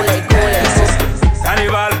 Let go, let go, let go.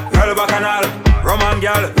 Carnival, Real Bacchanal. Roman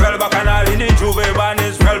girl, Real Bacchanal. In the Juve band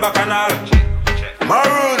is Real Bacchanal.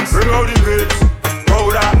 Maroons, bring out the beats.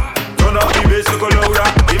 Powder, turn up the bass, look louder.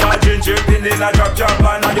 Imagine chipping in a drop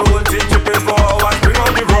band and the whole thing chipping for hours. Bring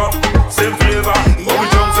out the rum, same flavor. But we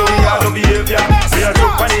jump so we have no behavior. We are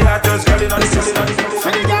took by the haters, girl in on the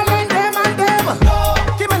For the girl and them.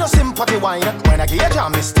 Give me no sympathy wine when I get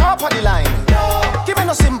jam, me stop on the line. Give me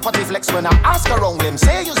no sympathy flex when I ask around them,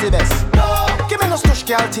 say you's the best. Give me no stush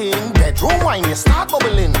girl thing, bedroom wine, you start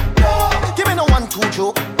bubbling. Give me no 1-2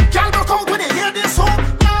 joke, girl go come with it, hear this hook.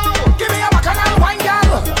 Give me a bacchanal wine,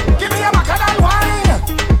 girl. Give me a bacchanal wine.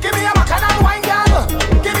 Give me a bacchanal wine, girl.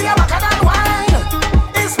 Give me a bacchanal wine.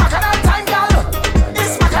 It's bacchanal time, girl.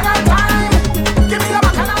 It's bacchanal time. Give me a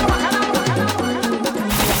bacchanal.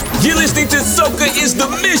 You're listening to Soca is the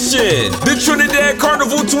Mission, the Trinidad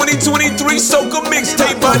Carnival 2023 Soca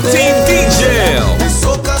mixtape by Team D-Jam.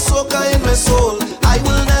 Soca in my soul. I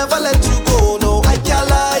will never let you go. No, I can't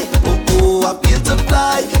lie. Oh, I feel to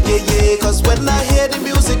fly. Yeah. 'Cause when I hear the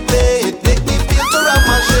music play, it make me feel to rap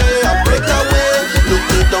my share. I break away. Look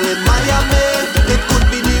me down in Miami. It could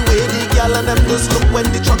be the way the gal and them just look when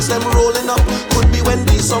the trucks them rolling up. Could be when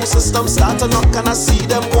the sound system start to knock and I see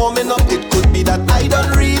them warming up. It could be that I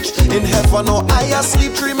don't reach in heaven or I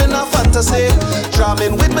asleep dreaming a fantasy.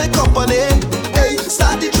 Drumming with my company. Hey,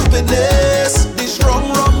 start the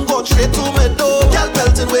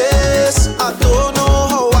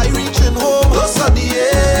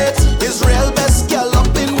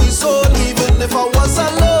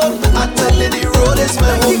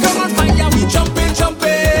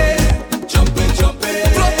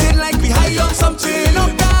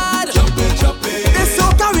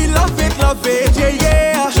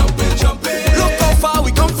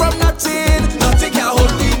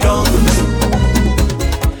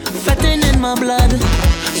my blood.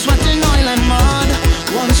 Sweating oil and mud.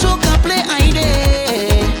 One soca play I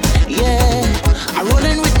day. Yeah, I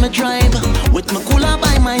rollin' with my tribe, with my cooler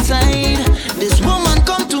by my side. This woman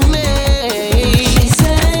come to me. She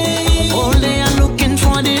say, all day I'm looking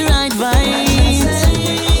for the right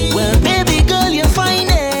vibes. Well, baby girl, you find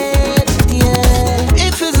it. Yeah,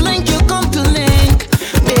 if it's link, you come to link.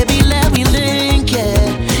 Baby, let me link.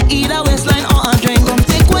 Yeah, either waistline or a drink. Come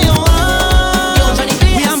take where you want.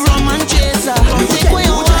 We have rum and chaser. Come take where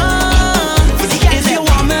you want. If you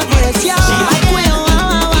want me, brace ya. Like where you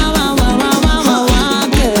want.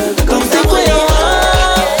 Come take where you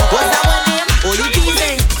want. What's that one name? Holy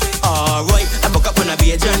teasing. Alright, I woke up on a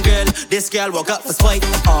Bajan girl. This girl woke up for spite.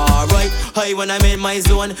 Alright, hey, when I'm in my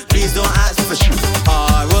zone, please don't ask for shit.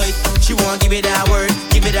 Alright, she won't give me that word,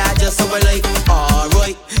 give me that just so I like.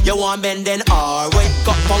 Alright, you want bend then alright,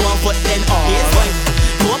 cut for 1 foot then alright.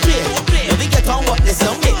 Don't play, let me get on what this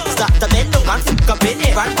song is. Start to bend down and fuck up in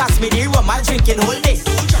it. Run past me the rum, I'm drinking whole day.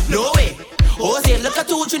 No way. Oh, say look at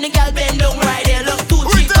 2, 3 girl bend down right there. Look 2,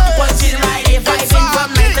 3 punching right there. Vibing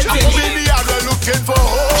from night to day. Baby, I'm looking for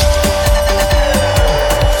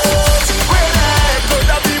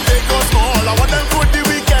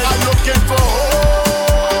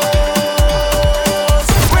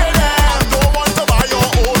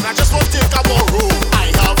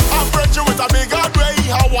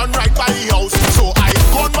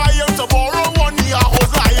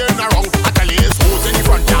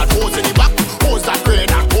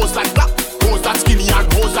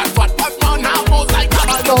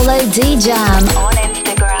Follow D-Jam on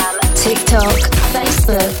Instagram, TikTok,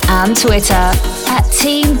 Facebook and Twitter at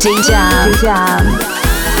Team D-Jam.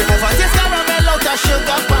 If I taste caramel out of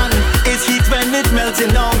sugar pan, it's heat when it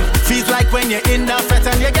melting down. Feels like when you're in the fete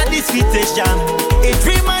and you get the sweetest jam. It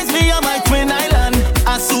reminds me of my twin island.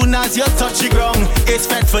 As soon as you touch the ground, it's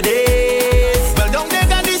fed for days. Well, down there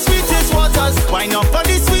got the sweetest waters. Wine up for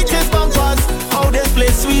the sweetest bumpers. How this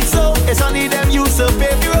place sweet so, it's only them used to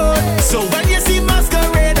pave the road. So when you see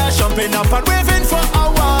masqueraders jumping up and waving for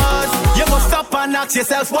hours, you must stop and ask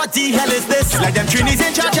yourself, what the hell is this? Like them Trinis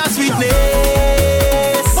in charge of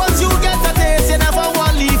sweetness. Once you get a taste, you never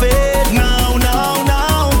want to leave it. No, no,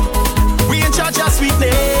 no. We in charge of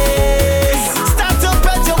sweetness. Start to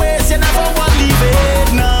bend your waist, you never want to leave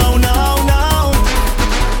it. No, no, no.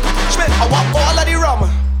 Schmidt, I want all of the rum.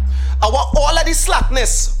 I want all of the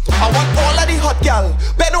slackness. I want all of the hot gal.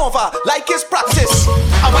 Bend over like it's practice.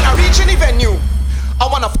 And when I reach any venue, I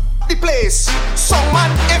wanna the place. Songman,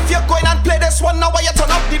 if you're going and play this one, now I you turn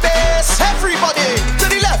up the bass. Everybody to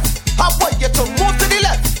the left. I want you to move to the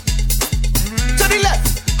left. To the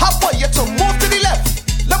left. I want you to move to the left.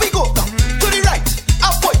 Let me go now. To the right. I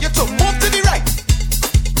want you to move to the right.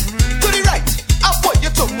 To the right. I want you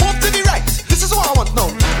to move to the right. This is what I want now.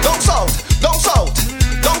 Down south. Down south.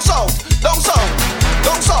 Down south. Down south.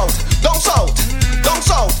 Down south. Down south. Down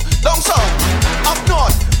south. Down south. Up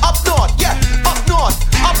north. Up north. Yeah. Up north.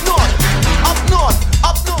 Up north. Up north. Up north.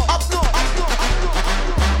 Up north. Up north.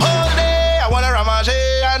 Whole day I wanna ramage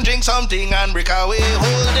and drink something and break away.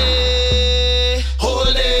 Whole day.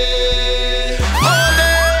 Whole day. Whole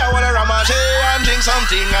day I wanna ramage and drink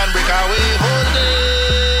something and break away. Whole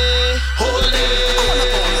day. Whole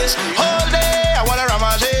day. Whole day I wanna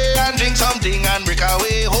ramage and drink something and break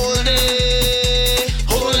away. Whole day.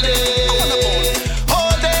 Whole day.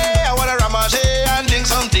 Whole day I wanna ramage and drink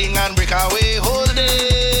something and break away. Whole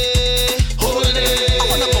day. Whole day.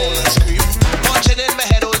 Punching in my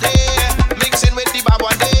head all day, mixing with the bad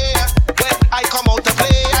one day. When I come out to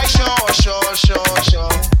play, I sure.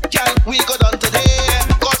 Girl, we go done today,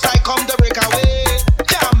 'cause I come to break away.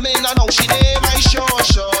 Jamming on how she name, I sure.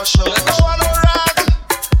 You don't want no rag,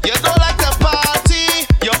 you don't like the party,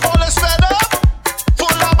 you're always fed up,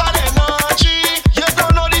 full of bad energy. You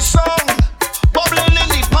don't know the song, bubbling in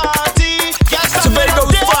the party.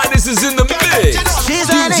 Tobago's finest is in the mix.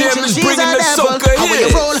 D-Jam is bringing the soca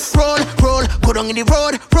hits. Roll, go down in the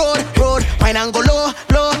road. Wine and go low.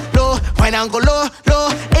 Wine and go low.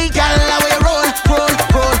 Hey, girl, how you roll.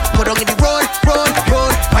 Go down in the road.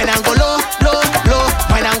 Wine and go low.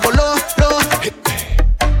 Wine and go low.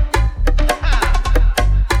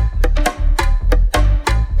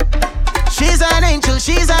 She's an angel,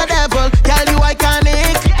 she's a devil. Girl, you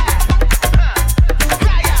iconic.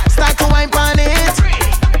 Start to wine on it.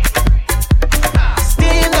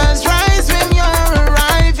 Standards rise when you're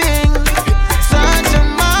arriving. Such a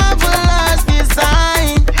marvelous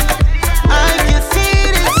design. I can see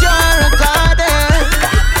this, you're a goddess.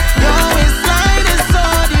 Your waistline is so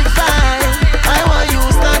divine. I want you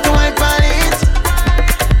start to wine on it.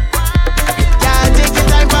 Yeah, take your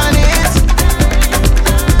time on it.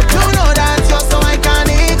 You know that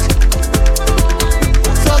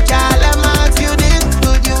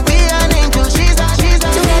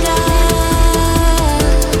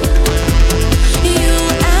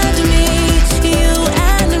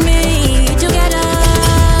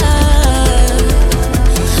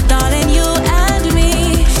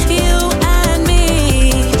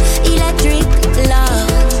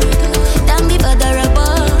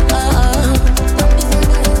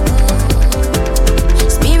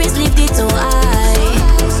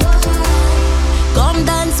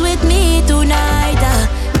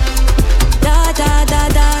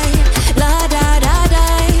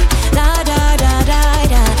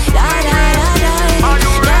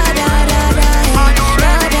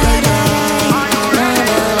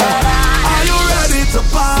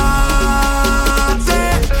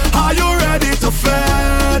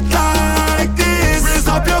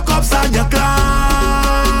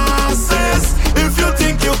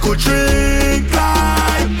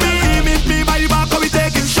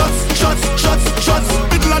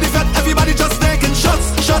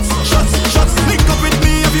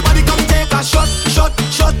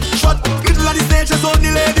love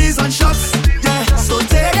the ladies and shots. Yeah, so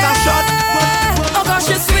take a shot. Oh gosh,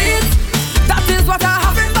 it's sweet. That is what I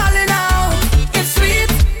have him balling out. It's sweet.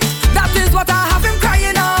 That is what I have him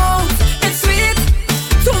crying out. It's sweet.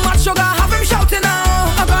 Too much sugar, have him shouting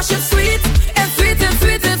out. Oh gosh, it's sweet. It's sweet, it's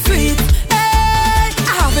sweet, it's sweet. Hey,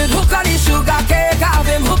 I have him hooked on the sugar cake. I have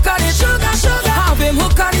him hooked on the sugar, sugar. I have him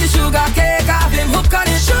hooked on the sugar cake. I have him hooked on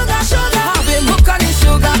the sugar, sugar. I have him hooked on the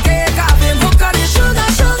sugar cake. I have him hooked on the sugar,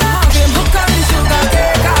 sugar. I have him hooked on the sugar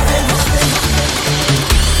cake. I have him hooked.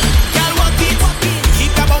 Girl, walk it,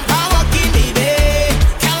 keep the bumper walking, baby.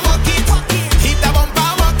 Girl, walk it, keep the bumper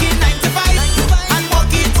walking 95 and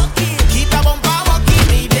walk it, keep the bumper walking,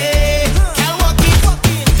 baby. Girl, walk it,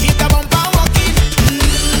 keep the bumper walking,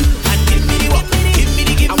 and give me the walk, give me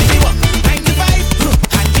the walk 95,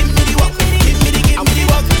 and give me the walk, give me the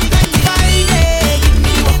walk 95, yeah. Give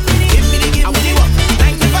me the walk, give me the walk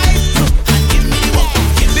 95, and give me the walk,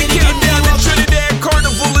 give me The countdown to Trinidad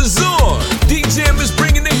Carnival is on. DJM is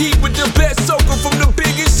bringing the heat with the best soca from the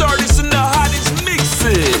biggest artists and the hottest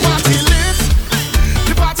mixes. Party lit,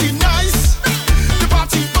 the party nice, the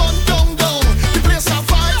party fun down down. The place on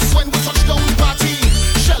vibes when we touch down the party.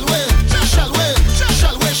 Shall we, shall we,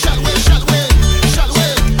 shall we, shall we, shall we, shall we,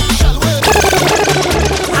 shall we.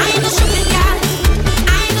 I ain't no stupid gal.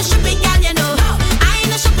 I ain't no stupid gal, you know. I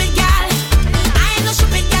ain't no stupid gal. I ain't no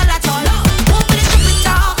stupid gal at all. Move with the stupid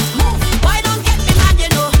talk. Move. Boy, don't get me mad, you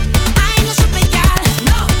know. I ain't no stupid gal.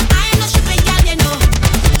 No, I ain't no stupid gal, you know.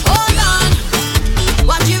 Hold on.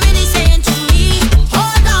 What you really saying to me?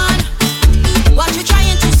 Hold on. What you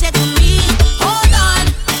trying to say to me? Hold on.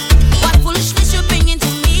 What foolishness you bringing to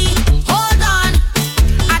me? Hold on.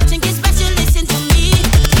 I think it's best you listen to me.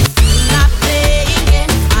 Not playing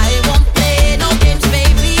games, I won't play no games,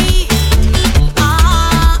 baby.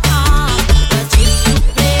 But if you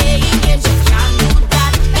playing games, you can do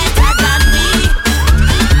that better than me.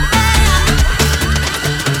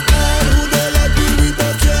 Who don't like me, we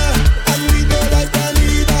don't care, and we don't like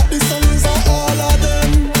Anita. This song is for all of them.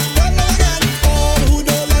 One more again. All who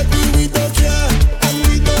don't like me, we don't care, and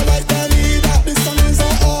we don't like Anita. This song is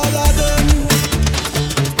for all of them.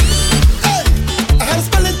 Hey, I have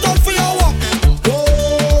spell it out for your walk.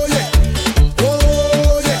 Oh yeah,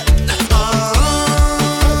 oh yeah.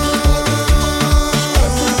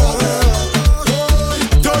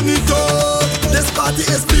 Turn it up. This party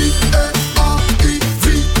is B-A-R-E-V-I-B-E-S.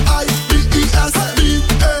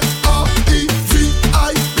 B-A-R-E-V-I-B-E-S.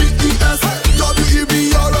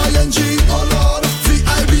 W-E-B-R-I-N-G. Oh Lord,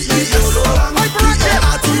 V-I-B-E-S.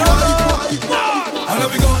 B-A-R-T-Y. All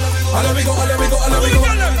we go, all we go, all we go, all we go,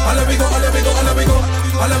 all we go, all we go, all we go,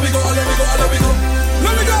 all we go, all we go, all we go.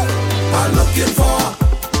 Let me go. I'm looking for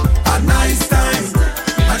a nice time.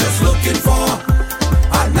 I'm just looking for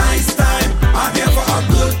a nice time. I'm here for a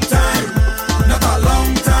good time, not a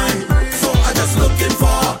long time. So I'm just looking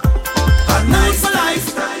for a nice life.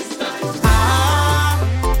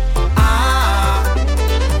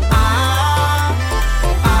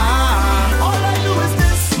 All I do is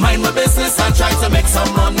this. Mind my business and try to make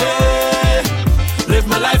some money. Live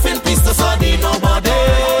my life in peace to study nobody.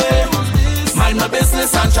 Mind my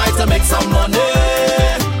business and try to make some money.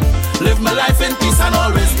 Live my life in peace and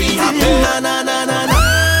always be happy. Na na na na na.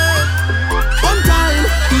 One time,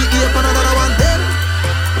 eat up another one then.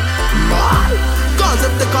 Cause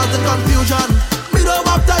if they causing confusion, me don't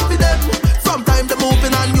have time for them. From time they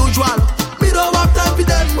moving unusual, me don't have time for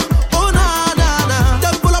them. Oh na na na.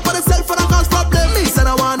 Them pull up on the cell phone and cause problem. Me send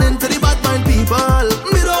a warning to the bad mind people.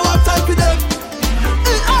 Me don't have time for them.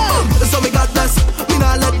 So me got this, me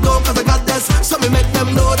not let go cause I got this. So me make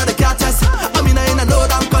them know that they can't test. I mean I ain't a no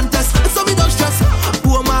damn contest. So me don't stress.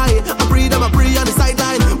 Who am I? I breathe, I'm a breathe on the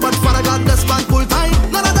sideline. But for I got this man full time.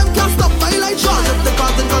 None of them can stop my light shot. If they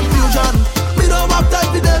causing confusion, me don't have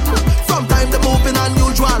time for them. From time they moving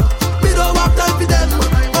unusual, me don't have time for them.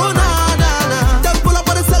 Oh na na na. Them pull up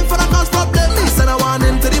on the cell phone and cause problem. Me send a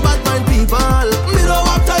warning to the bad mind people. Me don't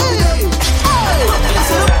have time for them. Hey,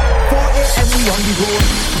 4 a.m. we on the road.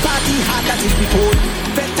 Party hard that is before.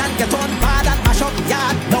 Vent and get on pad and mash up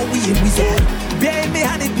yard. Now we in we zone. Behind me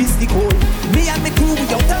and it is the cold. Me and me crew we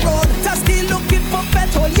out the road. Just still looking for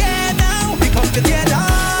petrol, yeah now. Because the tear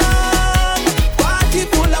down. Party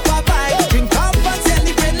full of a vibe. Drink up and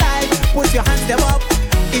celebrate life. Put your hands them up.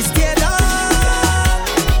 It's tear down.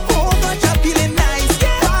 Oh much I'm feeling nice.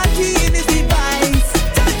 Partying is the vice.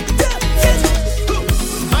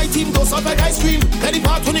 My team goes out like ice cream. Let it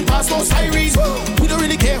part when it pass those sirens. We don't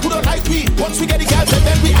really care who don't like we. Once we get the girls and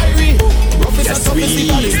then we irie. Roughest and toughest the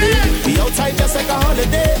body stay. We outside just like a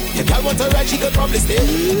holiday. Your girl want to ride, she could probably stay.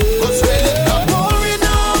 Cause when it's not pouring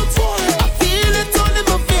out, I feel it all in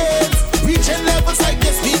my veins. Reaching levels like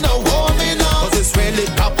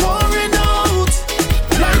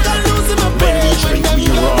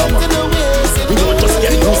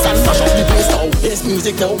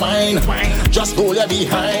your wine. Just hold your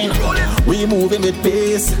behind. We moving with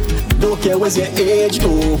pace. Don't care where's your age,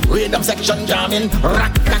 no. Rhythm section jamming.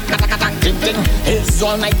 Rock, rock, rock, rock, rock, ting, ting. It's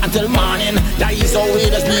all night until morning. That is how we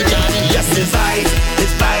just be jamming. Yes, his vibes,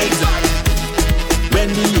 his vibes. When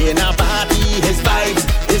we in a party, his vibes,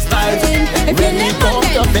 his vibes. When we come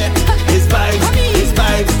to bed, his vibes, his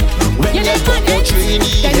vibes. When you come to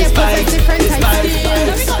Trini, his vibes, his vibes.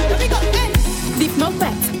 Leave my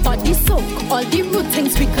wet, body soak, all the rude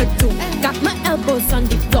things we could do. Got my elbows on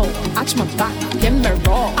the floor, arch my back, give me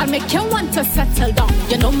raw. I'll make you want to settle down.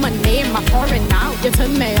 You know my name, I'm pouring out. You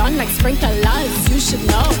turn me on like sprinklers, you should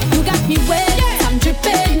know. You got me wet, I'm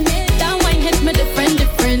dripping. That wine hit me different.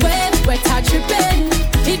 Wet, I tripping.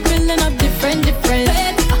 It filling up different.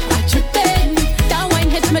 Wet, I tripping. That wine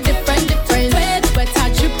hit me different. Wet, I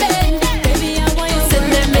tripping. Baby, I want you to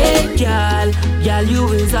let me. Girl, you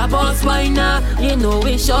is a boss whiner. You know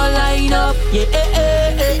we sure line up. Yeah,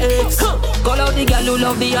 call out the girl who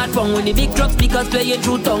love the hard phone when the big truck speakers playing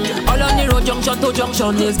through tongue. All on the road, junction to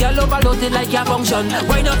junction. This girl overloaded like your function.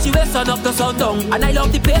 Why not you sun up the sun down? And I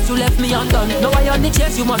love the pace you left me undone. Now I on the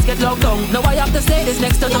chase, you must get locked down. Now I have to say this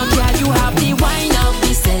next to none. Girl, you have the wine of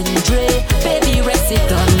the century. Baby, rest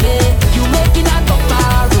it on me. You making that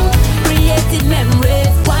bumper road, creating memories.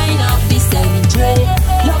 Wine of the century.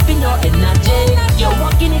 Loving your energy. You're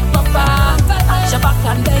walking it papa. Shabak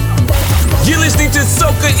and bend. You're listening to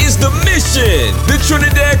Soca is the Mission, the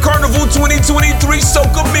Trinidad Carnival 2023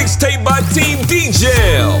 Soca mixtape by Team DJ.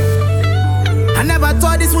 I never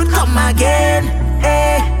thought this would come again.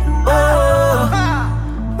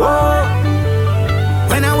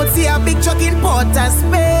 When I would see a big truck in Port of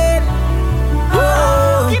Spain.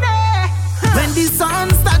 When the sun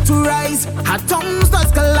starts to rise, our tongues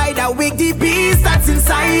does collide. I wake the beast that's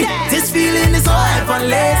inside. This feeling is so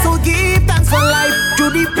heavenly. So give thanks for life.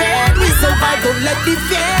 Through the pain we survive. Don't let the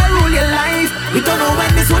fear rule your life. We don't know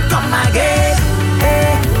when this would come again.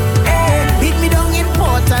 Beat me down in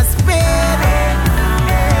Port of Spain.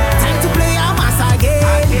 Time to play our mass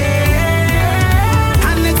again.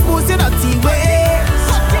 And expose your dirty ways.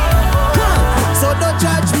 So don't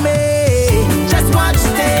judge me. Just watch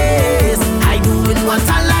this. I do it what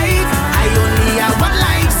I like. I only have one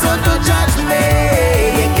life, so don't judge me.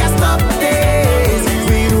 You can't stop this.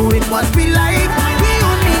 We do it what we like. We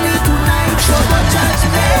only need tonight, so don't judge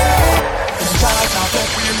me. In charge of what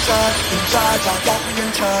we in charge. In charge of what we in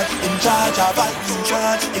charge. In charge of what we in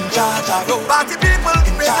charge. In charge of no party people.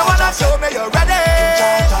 If you wanna show me you're ready.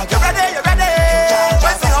 You're ready, you're ready.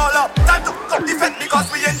 When we all up, time to come defend because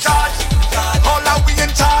we in charge. All out we in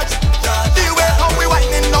charge. The way how we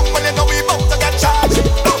winding up when you know we about to get charged.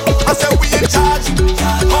 I say we in charge.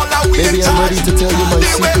 All out we in charge. Baby, I'm ready to tell you my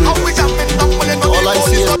secret. All I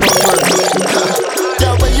see is bumper.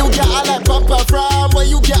 Yeah, where you get all that bumper from? Where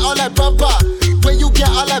you get all that bumper? Where you get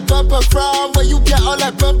all that bumper from? Where you get all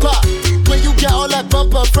that bumper? Where you get all that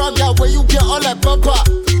bumper from? Yeah, where you get all that bumper?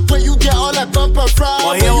 Where you get all that bumper from?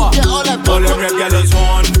 Where you get all that bumper? All them red yellows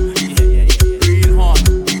horn. Real horn.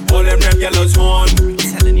 All them red yellows horn.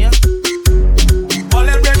 Telling you. All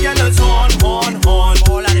them red yellows horn. All of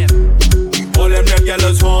them. All them red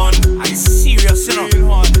yellows horn. I'm serious, you know. Real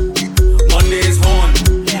horn. Monday is horn.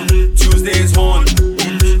 Tuesday is horn.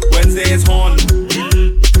 Wednesday is horn.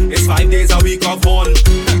 It's 5 days a week of horn.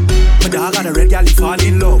 My dog got a red gal, he fall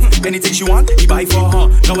in love. Anything she want, he buy for her.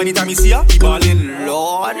 Now anytime he see her, he ballin',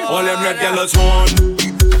 Lord. All them red yellows horn.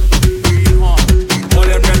 All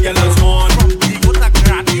them red yellows horn.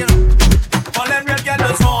 All them red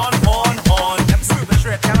yellows horn. Them super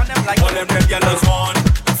straight, them like all them red yellows horn.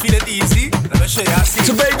 Feel it easy, let me show you.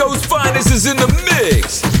 Tobago's finest is in the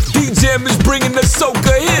mix. D-Jam is bringing the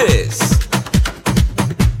Soca hits.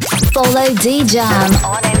 Follow D-Jam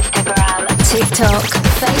on Instagram, TikTok,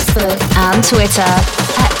 Facebook and Twitter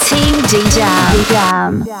at Team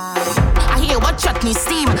D-Jam. I hear what chutney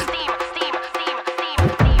steam.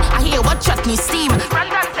 I hear what chutney steam.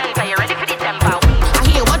 Are you ready for the tempo? I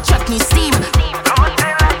hear what chutney steam.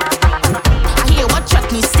 I hear what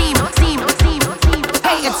chutney steam.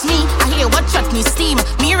 Hey, it's me. I hear what chutney steam.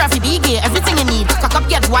 Me, Rafi B, get everything you need. Cock up,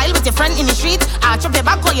 get wild with your friend in the street. Arch up your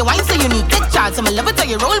back, call your wine so unique. Take charge, so me love it till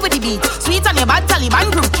you roll with the beat. Sweet on your bad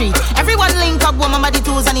Taliban group treat. Everyone link up, woman by the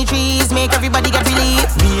tools and the trees. Make everybody get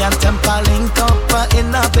relief. Me and Tempa link up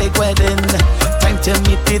in a big wedding. Time to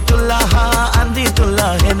meet the Dulaha and the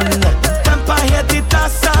Dulahin. Tempa hit the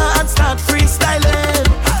tassa and start freestyling.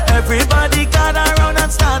 Everybody gather around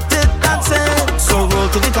and started dancing. So roll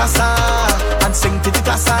to the tassa and sing to the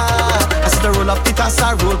tassa. I said roll up the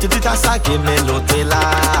tassa, roll to the tassa. Give me Lotela,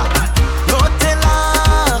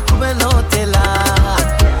 Lotela, come Lotela,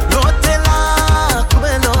 Lotela,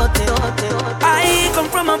 come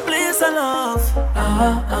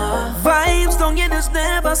song, you just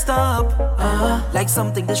never stop. Like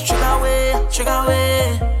something that's trigger away.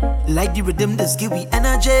 Like the rhythm that's give me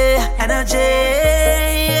energy.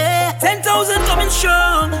 10,000 coming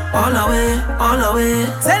strong. All the way.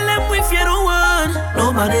 Tell them if you don't want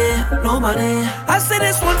nobody. I say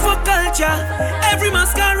this one for culture. Every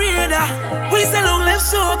masquerader. We say long live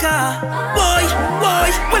soca. Boy,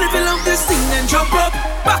 well if you love this thing then jump up.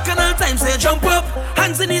 Back on all time say jump up.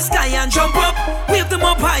 Hands in the sky and jump up. Wave them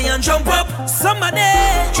up high and jump up. Somebody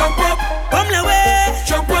jump up. Come the way,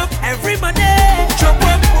 jump up. Everybody jump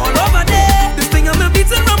up. All over there. This thing I'm a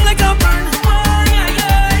beating up like a burn.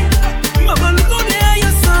 Mama look out there,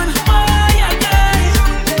 your son.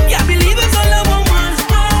 Yeah, believe it's all I want.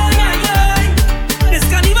 This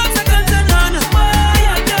can't even second to none.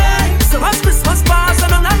 So as Christmas pass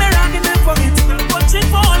and I'm rocking them for it. Watching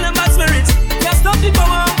for all them bad spirits. Can't stop the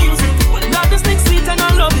power of music. Love this thing sweet and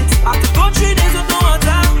I love it. I could go 3 days with no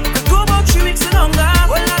water. Could go about 3 weeks and longer.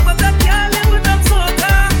 Well, I got that can't live without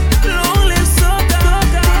soca. Long live soca.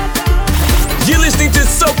 You're listening to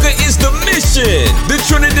Soca is the Mission, the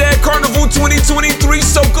Trinidad Carnival 2023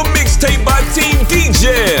 Soca mixtape by Team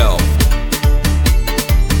DJ.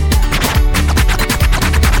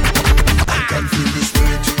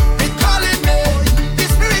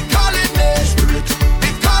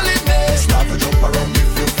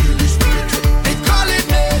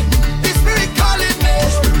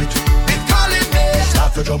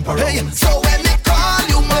 Hey, so when they call,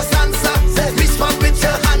 you must answer. Respond with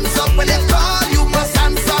your hands up. When they call, you must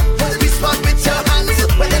answer. Respond with your hands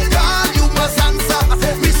up. When they call, you must answer.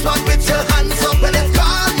 Respond with your hands up. When they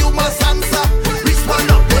call, you must answer.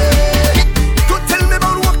 Respond up. Don't tell me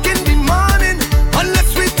about work in the morning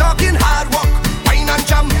unless we talking hard work. Wine and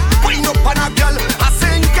jam, wine up on a girl. I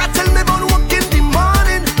say you can't tell me about work in the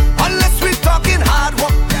morning unless we talking hard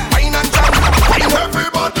work. Wine and jam, wine up.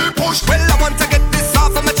 Everybody push. Well, I want to get this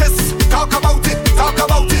off of my chest. Talk about it.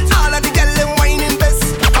 All of the girl them whining best.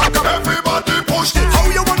 Talk about everybody push it. How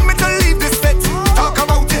you want me to leave this set? Talk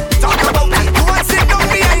about it. Who wants sit down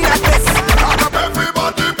behind that desk? Talk about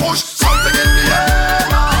everybody push something in the air.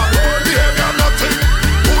 Good behavior nothing.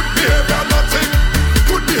 Good behavior nothing.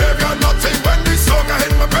 Good behavior nothing. When the soca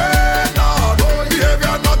hit my brain. Good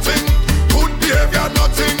behavior nothing. Good behavior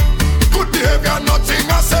nothing. Good behavior nothing.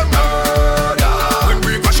 I say murder. When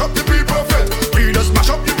we mash up the people fit, we just mash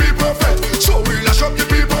up the people fit. So we lash up the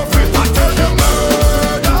people fit. I tell them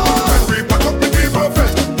murder. When we pack up the people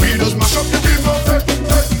fit, we just mash up the people fit.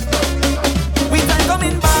 We time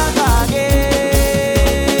coming back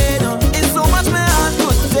again. It's so much my heart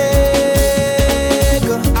could take.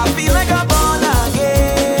 I feel like I'm born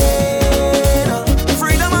again.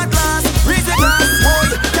 Freedom at last, raise the glass. Boy,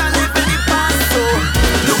 can't live in the past. So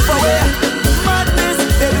look for where madness,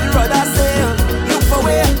 every brother say. Look for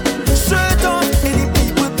where shirt on in the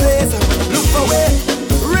people place. Look for where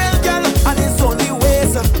real girl and it's only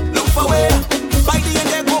ways. Look for where by the end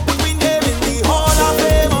they go put me name in the Hall of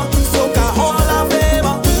Fame. Soca Hall of Fame.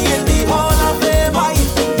 We in the Hall of Fame. Why?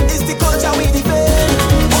 It's the culture we defend.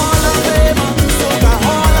 Hall of Fame. Soca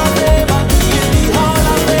Hall of Fame. We in the Hall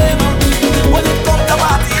of Fame. When it comes to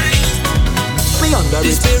party, we under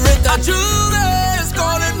The it. spirit of Juve is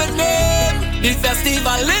calling my name. The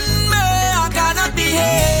festival in me, I cannot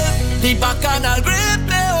behave. The bacchanal grip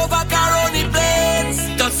me over Caroni plains.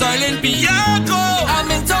 The silent Bianco, I'm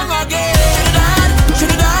in tongue again.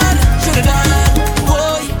 Trinidad.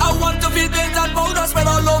 Boy, I want to feel paint and powder spread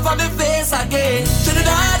all over my face again.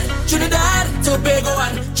 Trinidad, Tobago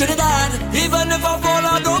and Trinidad. Even if I fall,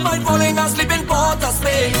 I don't mind falling asleep in Port of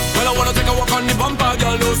Spain. Well, I wanna take a walk on the bumper,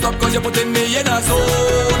 girl, don't stop cause you're putting me in a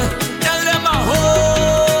zone. Tell them I'm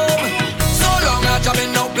home. So long I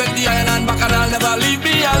jamming out plenty iron and back and I'll never leave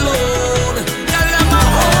me alone. Tell them I'm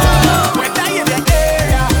home. When I in the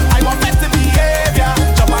area, I want better behavior.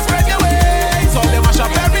 Jump and spread your wings, so they mash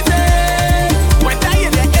up everything. When I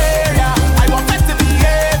in the area, I want better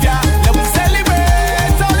behavior. Let me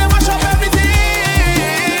celebrate, so they mash up everything.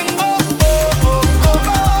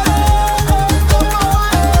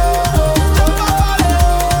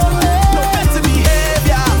 Better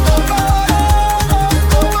behavior.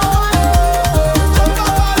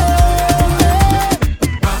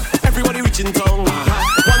 Everybody reaching tongue.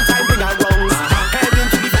 One time bring our wrongs. Heading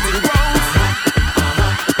to the betting grounds.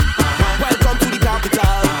 Welcome to the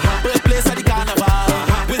capital, birthplace of the carnival,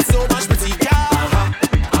 with so much pretty girl.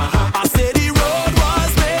 I say the road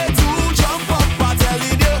was made to jump up. I'm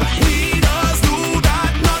telling you, we just do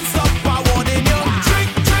that non-stop. I'm warning you.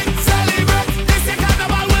 Drink, celebrate. This year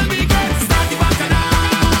carnival will be great. Start the bacchanal.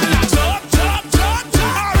 Jump.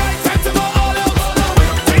 Alright, time to go all out.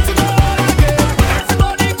 Time to go all again.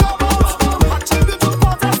 Everybody come out. Watch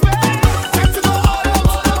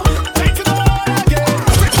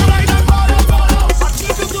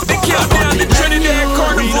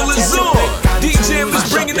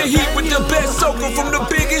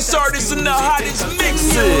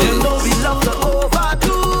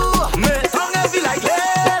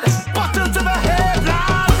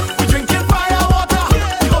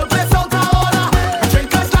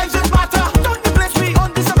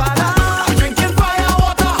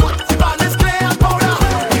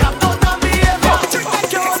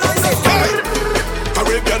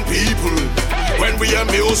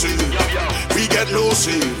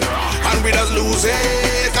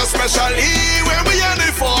especially when we on the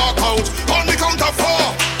fork out on the count of 4.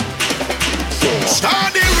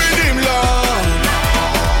 Start the rhythm, Lord.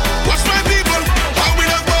 Watch my people, how we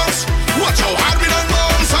done bounce. Watch how hard we done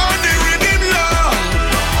bounce on the rhythm, Lord.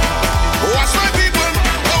 Watch my people,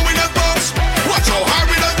 how we done bounce. Watch how hard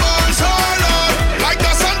we done bounce, oh Lord. Like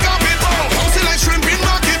the sun carpet, bouncing like shrimp in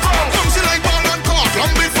market, bouncing like ball and court,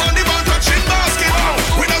 long before the ball touching basket.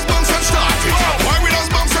 We just bounce and start it. Why we just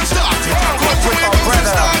bounce and start it? Cut to me, bounce and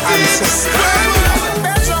start it.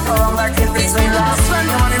 Jump around like it is the last. Spend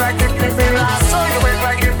the money like it is the last. So you wait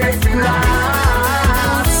like it is the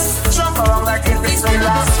last. Jump around like it is the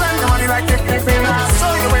last. Spend the money like it is the last.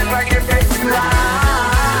 So you wait like it is the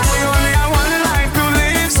last. We only have one life to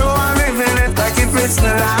live, so I'm living it like it is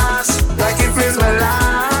the last. Like it is the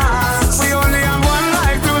last. We only have one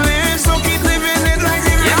life to live, so keep living it like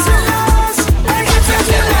it is the last. Like it is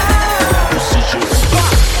the last.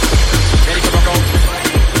 Ready for rock out?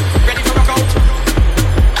 Ready for rock out?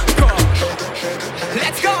 Go.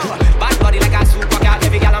 Let's go. Bad body like a supercar.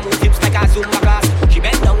 Every gal a move hips like a Zumba class. She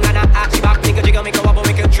bend down and a arch she back. Make a jiggle, make a wobble,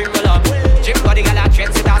 make a trim roll up. Gym body gal a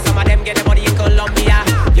trendsetter. Some of them get the body in Colombia.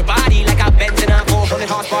 Your body like a Benz in a 400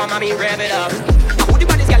 horsepower. Mommy rev it up. Who the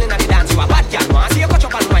baddest gal in the dance? You a bad gal. Want see you catch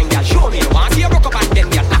up and wine, gal? Show me. Want see you rock up and then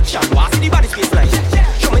gal? Action. Want see the body space line?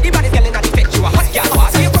 Show me the baddest gal in the defect. You a hot gal.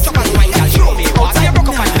 Want see you catch up and wine, gal? Show me. Want see you rock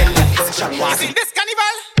up and then gal? Action. Want see this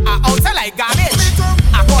carnival, I outside like garbage.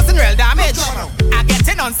 I causing real damage. I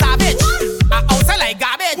getting on savage. I outside like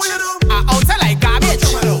garbage. I outside like garbage.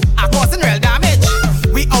 I causing real damage.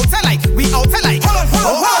 We outside like.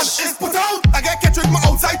 Hold on, it's put out. I get catch with my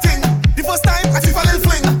outside thing. The first time I see a little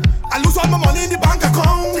fling. I lose all my money in the bank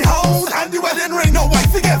account, the house, and the wedding ring. No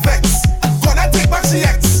wife to get vexed. Gonna take back the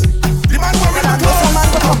ex. The man wearing a glove.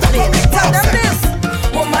 Tell them this.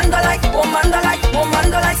 Woman go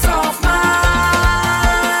like soft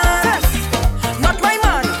man. Not my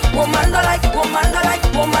man. Woman go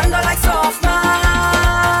like soft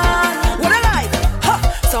man. What I like? Ha!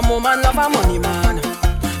 Some woman love a money man,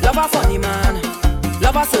 love a funny man,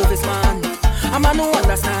 love a service man. A man who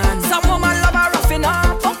understand. Some woman love a roughing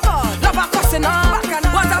up, love a cussing up.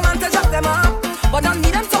 Want a man to jack them up, but don't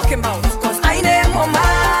need them talking about. 'Cause I name woman.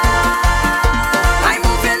 I'm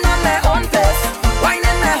moving on my own pace,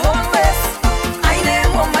 whining my own waist. I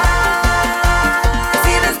name woman.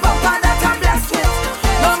 See this bumper that I'm blessed with.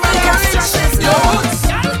 No man can stress this. Yo,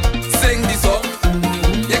 sing this song.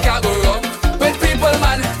 You can't go wrong with people,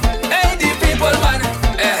 man. Hey, the people, man.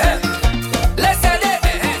 Let's say it.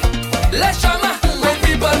 Let's show me with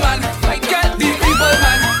people, man. Get the people,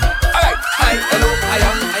 man. Alright, hi, hello, I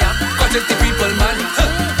am. Got it, the people, man.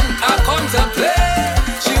 I come to play.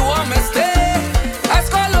 She want me stay.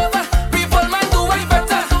 Ask all over. People, man, do way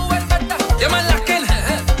better. Yeah, man, lacking.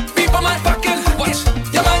 People, man, packing. Watch.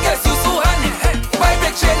 Yeah, man, guess you so hand. Buy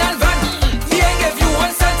big chain and van. He ain't give you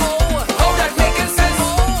 1 cent. How that making sense?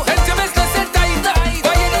 And your business is tight.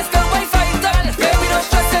 Why you dey still wait fight? Baby, don't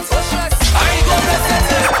stress it. I ain't gonna bless it.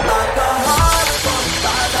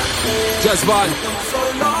 Just one.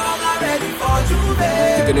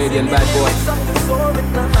 The Canadian bad boy.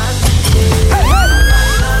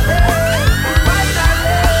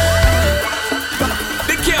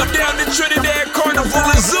 The countdown to Trinidad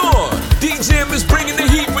Carnival is on. DJ is bringing the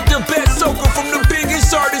heat with the best soca from the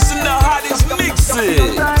biggest artists and the hottest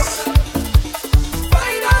mixes.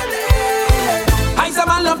 I say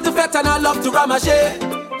man love to fet and I love to ramache.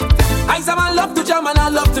 I say man love to jam and I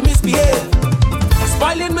love to misbehave.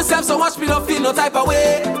 Spoiling myself so much me don't feel no type of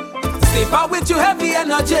way. Sleep out with you heavy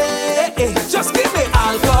energy. Just give me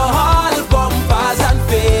alcohol, bumpers and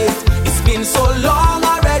faith. It's been so long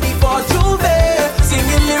already for Juve.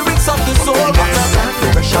 Singing lyrics of the soul. And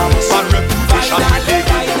reputation we dig.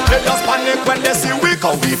 They just panic when they see we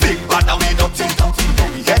come. We big bad and we don't think.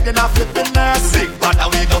 We heading a flipping ass. Big bad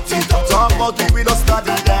and we don't think. Talk about we don't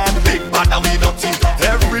study them. Big bad and we don't think.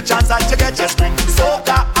 Every chance that you get, just bring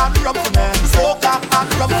soca and rum for them. Soca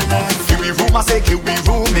and rum for them. Give me room, I say give me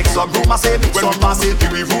room. Mix some room, I say mix some room.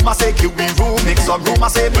 Give me room, I say give me room. Mix some room, I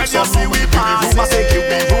say mix some room. Give me room, I say give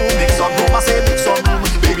me room. Mix some room, I say mix some room.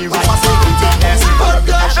 Baby room, I say give me room.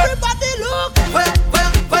 Everybody look. Fire.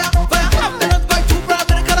 I'm the rock by 2 brown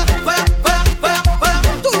in the color. Fire.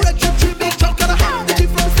 2 red chip, 3 big chunk color. The chief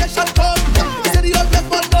from the station come. He said the old black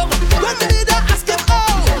man come. When the leader ask him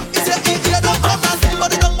out, he said he don't come and see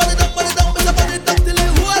body down. Body down till he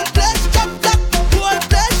whole flesh chopped up.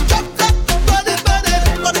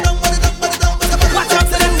 Body down. Watch out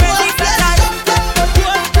to them whole flesh chopped up.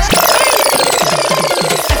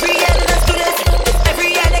 Every year let's do this.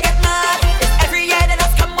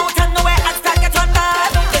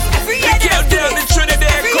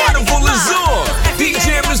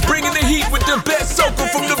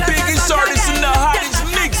 from the biggest artists and the hottest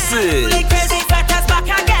mixes. Crazy fatters back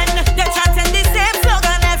again. They're chanting the same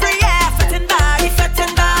slogan every year. Fitting bad,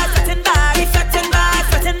 fitting bad, fitting bad, fitting bad,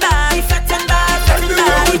 fitting bad, fitting bad, fitting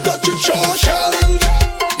bad. We got your social.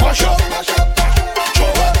 Mash up, mash up.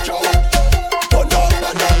 Throw up, throw up. Burn up,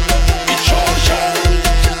 burn up. It's social.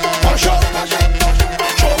 Mash up, mash up.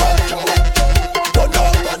 Throw up, throw up. Burn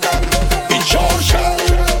up, burn up. It's social.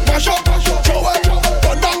 Mash up, mash up. Throw up,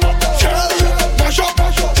 burn up. Mash up,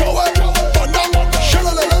 mash up. Throw up, burn up.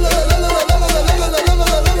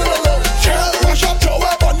 Mash up, throw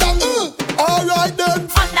up, burn up. All right then.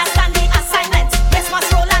 Understand the assignment. Yes,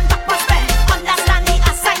 must roll and back must bend. Understand the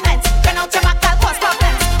assignment. Bend out your back, that cause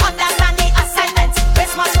problems. Understand the assignment.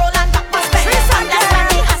 Yes, must roll and back must bend. Understand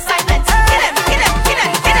the assignment. Get him, get him, get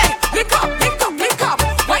him, get him. Lick up, lick up, lick up.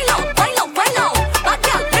 Wild out, wild out, wild out. Back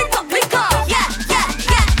girl, lick up, lick up. Yeah, yeah,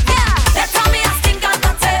 yeah, yeah. They tell me I stink and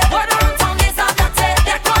dirty. Word around town is a dirty.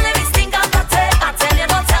 They calling me stink and dirty. I tell you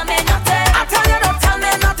don't tell me nothing. I tell you don't tell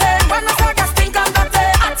me nothing. When I say I stink and dirty,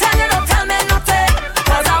 I tell you don't tell me nothing.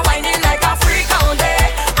 Cause I'm whining like a freak all day.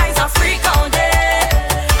 I's a freak all day.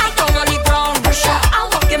 I'm down on the ground. I'm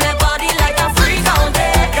walking my body like a freak all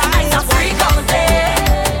day. I's a freak all day.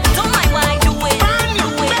 Don't mind what I do it.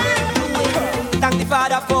 Thank the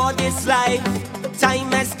Father for this life.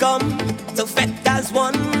 Time has come to fete as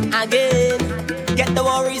one again. Get the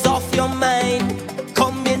worries off your mind.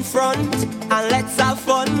 Come in front and let's have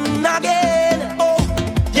fun again. Oh,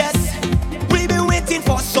 yes, we've been waiting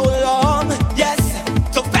for so long. Yes,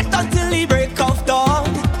 to fete until the break of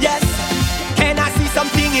dawn. Yes, can I see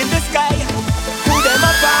something in the sky? Put them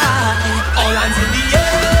up high, all hands in the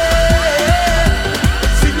air.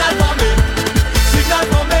 Signal for me, signal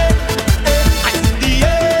for me. Hands in the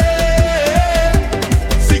air.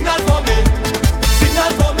 Signal for me,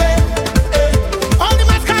 signal for me. All the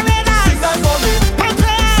masqueraders. Signal for me,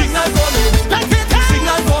 signal for me.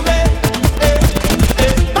 Signal for me.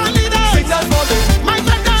 Banditers. Signal for me,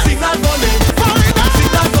 signal for me.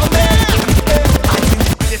 Signal for me.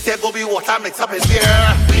 This here go be water mix up in beer.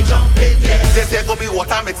 We jump in there. This here go be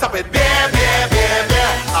water mix up in beer, beer, beer,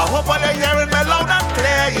 beer. I hope all you hearing me loud and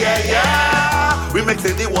clear, yeah, yeah. We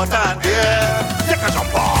mixing the water and beer. Take a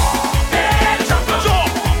jump off.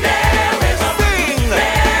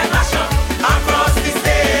 Across the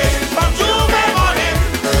stage from Juve morning.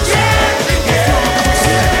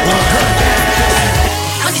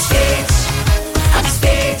 On the stage, on the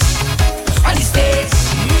stage, on the stage.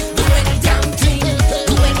 Do any damn thing,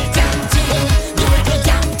 do any damn thing, do any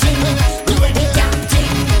damn thing, do any damn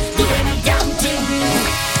thing, do any damn thing.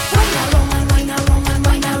 Wine around and wine around and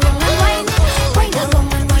wine around and wine. Wine around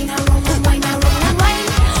and wine around and wine around and wine.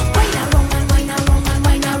 Wine around and wine around and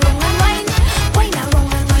wine around and wine. Wine around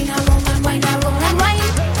and wine around and wine around and wine.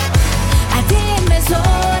 I did in my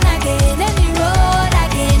zone again, in the road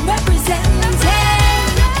again, representing.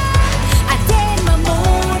 I did my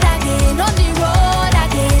mood again, on the road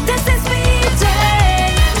again. This is me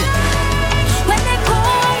turn. When they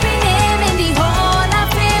call me name in the hall of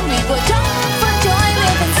fame, we go jump for joy,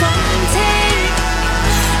 living something.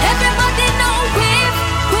 Everybody know whip,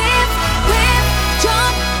 whip, whip,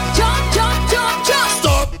 jump, jump, jump, jump, jump.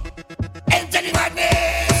 Stop. Enter the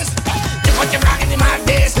madness. Take out your rock in the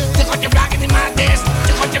madness. Take out your rock in the madness.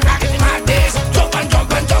 Take out your rock in the madness. Jump and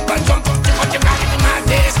jump and jump and jump. Take out your rock in the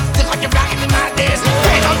madness. Take out your rock in the madness.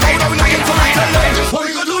 Right on, we like it tonight. What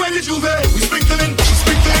we gonna do in the Juve? We sprinkling, we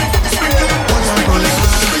sprinkling, we sprinkling,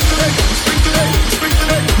 we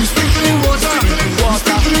sprinkling, we sprinkling water, we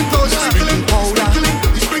sprinkling powder,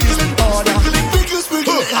 we sprinkling powder,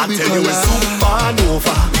 I tell you it's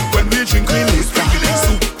supernova when we drink we liquor.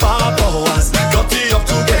 Superpowers got it up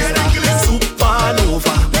together.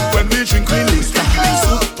 Supernova when we drink we liquor.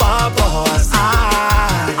 Superpowers.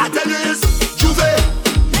 I tell you it's Juve,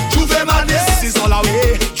 Juve madness. This is all our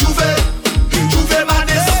way. Juve, Juve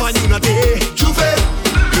madness. Up on unity. Juve,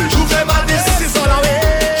 Juve madness. This is all our way.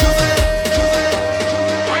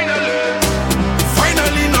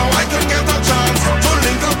 Finally now I can get a chance to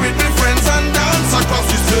link up with my friends and dance across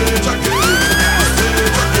the stage again.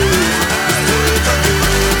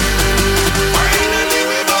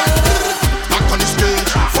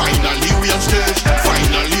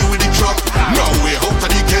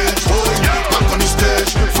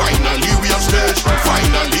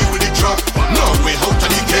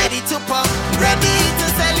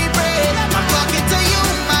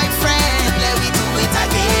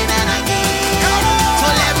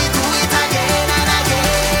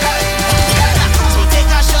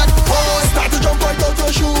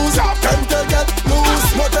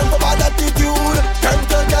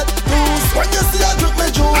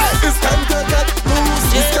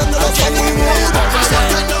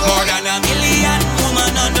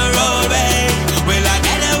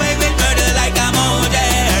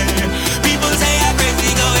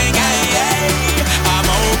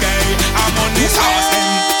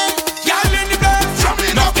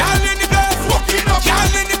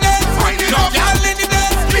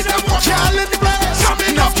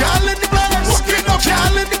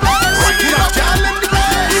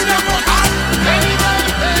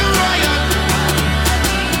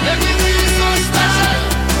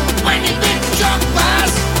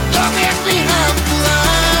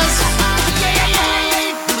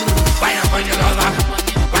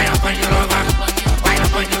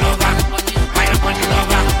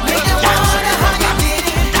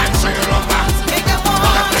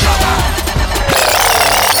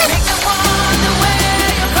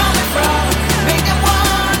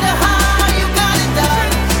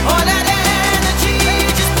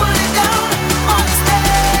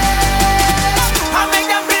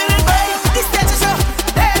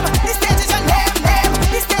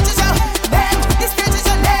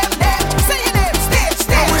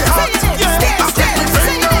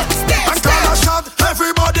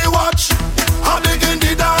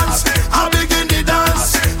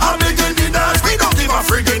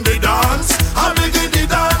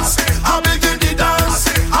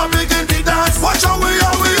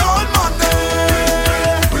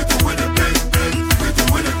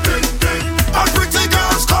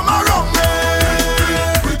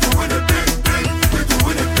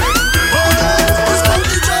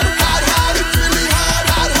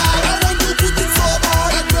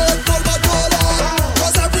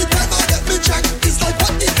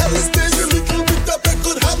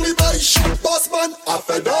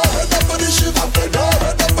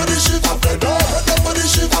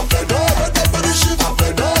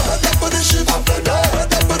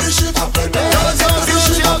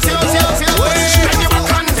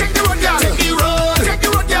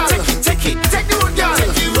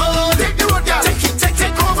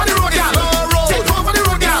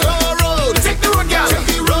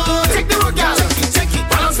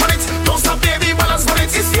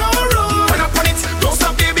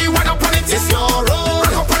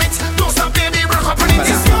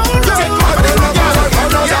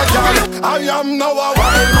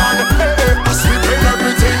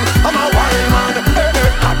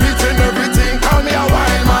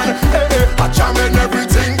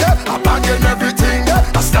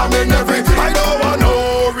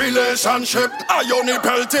 relationship. I only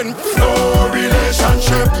pelting. No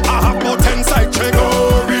relationship. I have more 10 side check.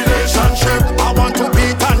 No relationship. I want to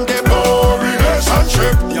beat and get no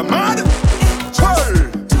relationship. You mad? Well,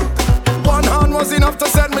 one hand was enough to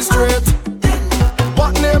set me straight.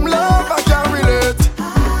 What name love I can't relate.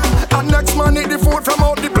 And next man eat the food from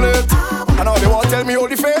out the plate. And all they want tell me all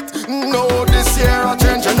the fate. No, this year I'm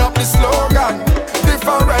changing up the slogan.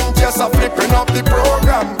 Different, yes, I'm flipping up the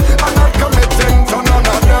program. I'm not committing to none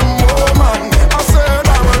of them woman. I said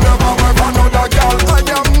I will never work for another girl. I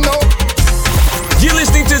am no. You're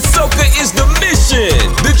listening to Soca is the Mission,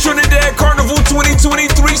 the Trinidad Carnival 2023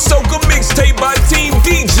 Soca mixtape by Team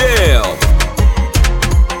DJ.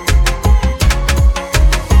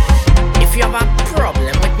 If you have a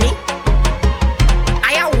problem with me,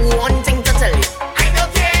 I have one thing to tell you. I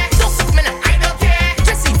don't care. Don't suck me now. I don't care.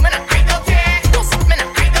 Just eat me now. I don't care. Don't suck me now.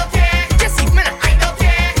 I don't care. Just eat me now. I don't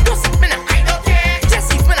care. Don't suck me now. I don't care.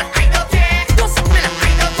 Just eat me now. I don't care. Don't suck me now.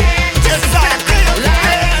 I don't care. Just eat me now. I don't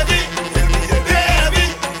care.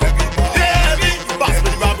 Boss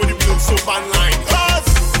with the rap with the blue soup and line. Cause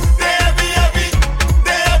they heavy,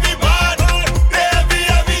 bad. They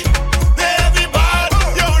heavy, bad.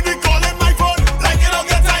 You only calling my phone like you don't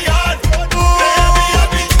get tired. They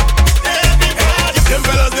heavy, bad. Them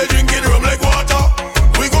fellas they drinking rum like water.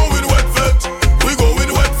 We go with wet vet. We go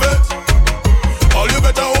with wet vet. All you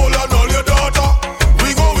better hold on all your daughter.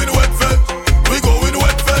 We go with wet vet. We go with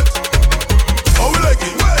wet vet. How we like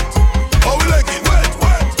it wet? How we like it wet?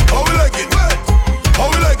 How we like it wet? How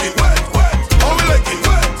we like it wet? How we like it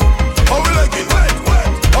wet? How we like it wet?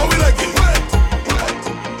 How we like it wet?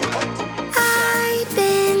 I've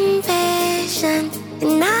been patient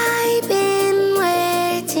and I've been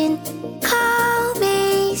waiting. Call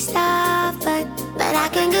me stubborn, but I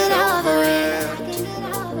can't get over it.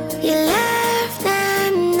 You left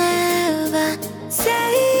and never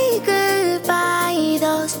say goodbye.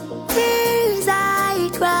 Those tears I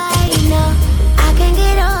cry, no, I can't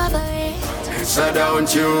get over it. So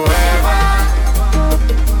don't you ever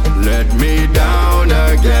let me down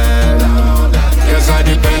again. Cause I'm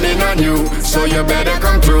depending on you, so you better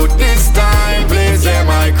come through this time. Please hear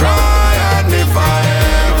my cry. And if I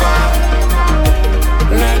ever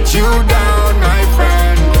let you down, my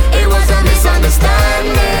friend, it was a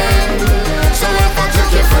misunderstanding. So if I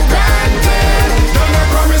took you for granted, then I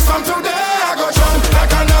promise from today I go jump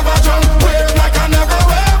like I never jump, wave like I never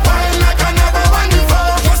wave, wine like I never went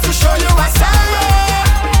before, just to show you I'm sorry.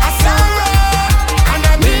 And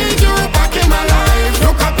I need you back in my life.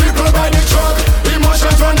 Look at people by the truck,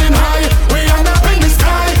 emotions running high. We end up in the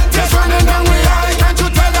sky, tears running down we high. Can't you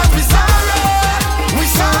tell that we sorry? We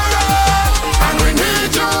sorry. And we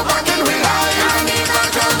need you back in we life. I need my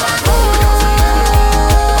girl back home.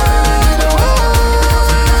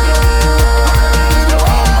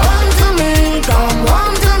 Come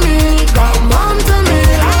home to me, come home to me.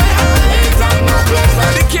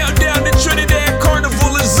 The countdown to Trinidad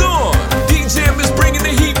Carnival is on. DJM is bringing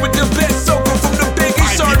the heat with the best soca from the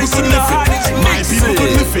biggest artists and the hottest mixes.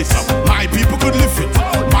 My people could lift it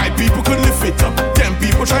up. My people could lift it up. Them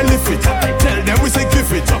people try lift it up. Tell them we say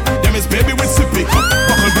give it up. Them is baby we sip it up.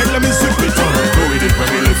 Buckle bed let me zip it up. Go with it when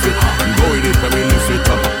we lift it up. Go with it when we lift it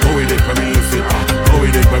up. Go with it when we lift it up. Go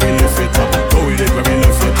with it when we lift it up. Go with it when we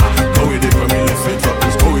lift it up. Go with it when we lift it up.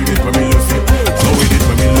 Go with it when we lift it up. Go with it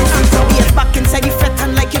when we lift it up. Be back inside the fret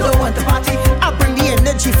and like you don't want the party. I bring the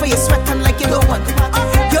energy for your sweat and like you don't want the party.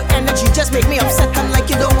 Your energy just make me upset and like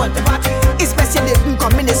you don't want the party. It's best you didn't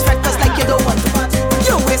come in this fret cause like you don't want the party.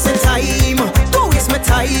 You're wasting time, don't waste my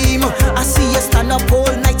time. I see you stand up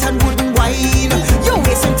all night and wouldn't whine. You're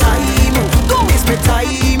wasting time, don't waste my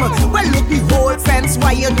time. Well look the whole fence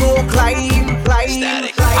why you don't climb.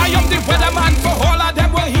 I am the weatherman for all of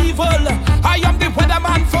them were evil. I am the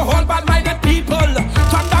weatherman for all bad-minded people.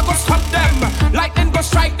 Thunder go stop them, lightning go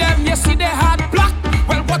strike them. You see they heart black,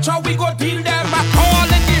 well watch how we go deal them. I call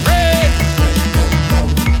in the rain,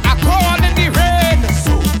 I call in the rain,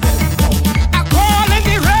 I call in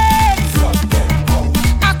the rain,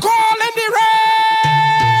 I call in the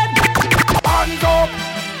rain. Hands up.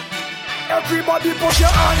 Everybody put your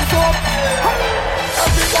hands up.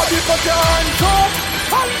 Everybody put your hands up.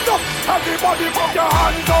 Hands up. Everybody put your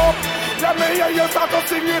hands up. Let me hear you start to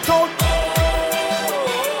sing it out.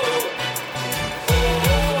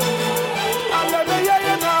 And let me hear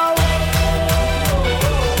you now.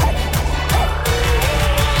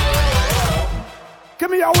 Give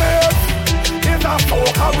me a wave. It's a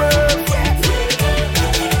soca wave.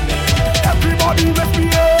 Everybody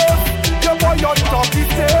misbehave. Your boy on top the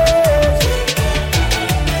stage.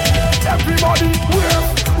 Everybody wave,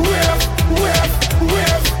 wave, wave,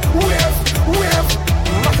 wave, wave, wave.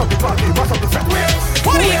 Mash up the party.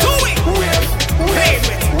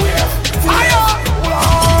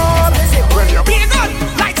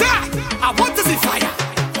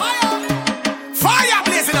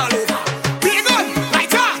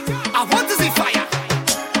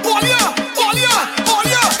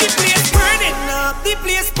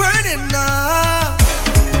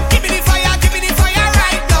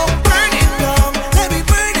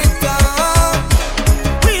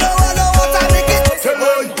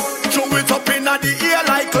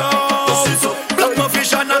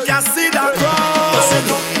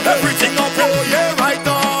 Oh yeah, right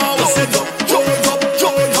now. I said join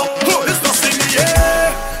up. It's dust in the air,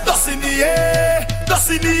 dust in the air, dust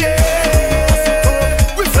in the air.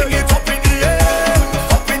 We fling it up in the air,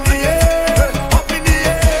 up in the air, up in the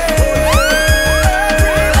air.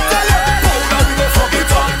 Bow down, we go fuck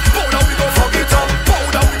it up. Bow down, we go fuck it up. Bow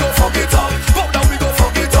down, we go fuck it up. Bow down, we go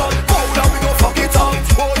fuck it up. Bow down, we go fuck it up.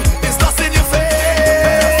 Boy, it's dust in your face.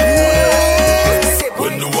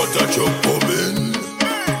 When the water truck come in,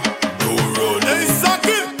 don't run.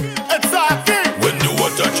 Exactly. When the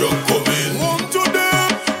water truck come in,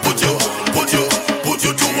 put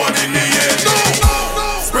your 2 1 in the air.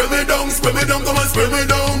 Spray me down, come on, spray me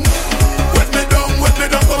down. Wet me down,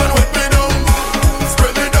 come on, wet me down.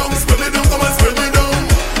 Spray me down, come on, spray me down.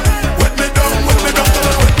 Wet me down, come on,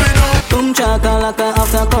 wet me down. Boom chakalaka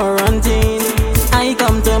after quarantine. I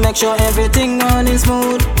come to make sure everything running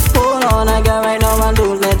smooth. Hold on, I got right now and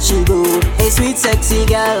don't let you go. Hey, sweet sexy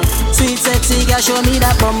girl, show me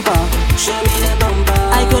that bumper. Show me that bumper.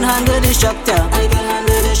 I can handle the structure.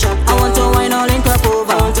 I want to wine all in crop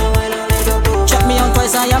over. Check me out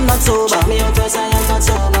twice, I am not sober.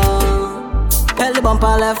 Pell the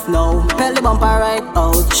bumper left now, pell the bumper right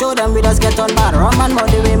out. Show them we just get on bad, rum and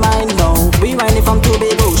muddy we mind now. We winding from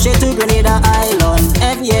Tobago, straight to Grenada Island.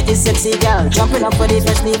 FA is sexy girl, jumping up for the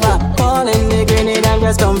festival. Calling me Grenada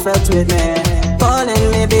girls, comfort with me. Calling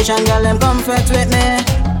me Asian girl, them comfort with me.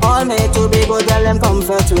 All me Tobago girl, them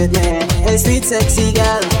comfort with me. Hey sweet sexy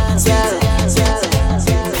girl,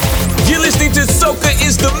 You're listening to Soca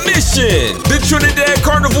is the Mission, the Trinidad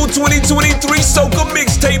Carnival 2023 Soca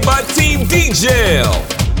mixtape by Team DJ.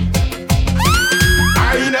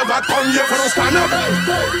 I never come here for no stand up.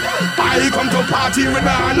 I come to party with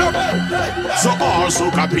my hand up. So all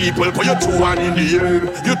soca people, put your 2 1 in the air.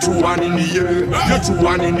 Your 2 1 in the air. Your 2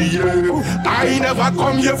 1 in the air. I never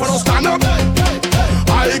come here for no stand up.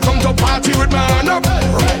 I come to party with my hand up.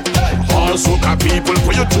 All soca people,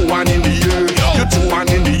 put your 2 1 in the air. Your 2 1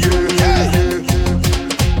 in the air.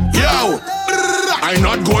 Yo. I'm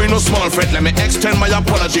not going no small fret, let me extend my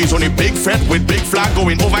apologies. Only big fret with big flag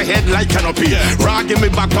going overhead like canopy. Rag in me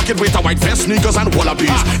back pocket with a white vest, sneakers and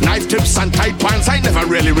wallabies. Knife tips and tight pants, I never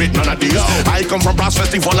really rate none of these. I come from brass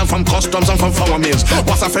festival and from customs and from flower mills.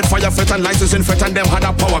 Was a fet, fire fet and licensing fet and them had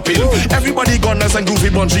a power pill. Everybody gunners and goofy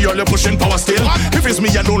bungee, all you pushing power still. If it's me,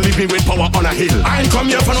 you don't leave me with power on a hill. I ain't come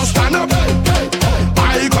here for no stand up.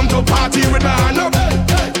 I come to party with my hand up.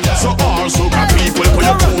 So all soca people, put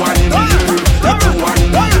your 2 1 in the air. Your 2 1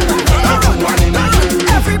 in the air. Your 2 1 in the air.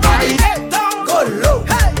 Everybody go low,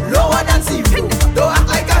 lower than zero. Don't act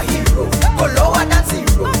like a hero. Go lower than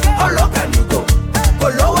zero. How low can you go? Go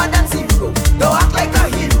lower than zero. Don't act like a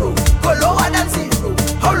hero. Go lower than zero.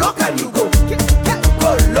 How low can you go?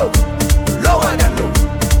 Go low, lower than low.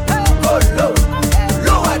 Go low,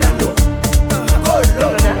 lower than low. Go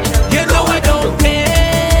low. You know I don't care.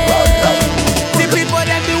 The people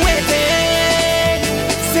them be waiting.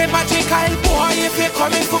 Say magical boy if you're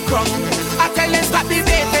coming for crunk. I tell them stop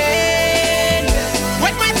debating.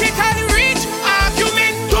 When magical reach,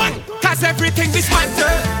 argument done. Cause everything dismantle.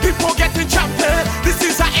 People getting trampled. This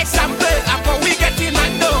is an example. After we get in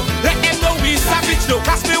and know. Let them know we savage though.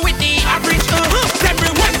 Cause me with the average. Them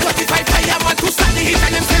bring 145 fireman to start the heat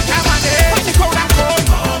and them still come on it. Watch the crowd and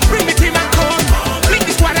come. Bring the team and come. Bring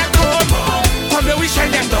the squad and come. Come here we shell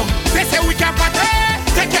them down. They say we can party.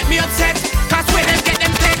 They get me upset. Cause when them get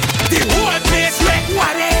them dead, the whole place wreck.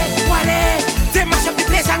 Wale. They mash up the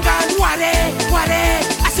place and go wale.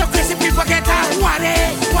 I saw crazy people get on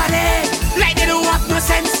wale. Like they don't have no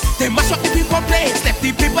sense. They mash up the people place. Left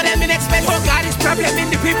the people them in expense. Oh God, it's problem in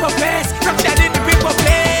the people place. Corruption in the people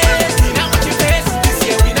place. We not what you face. This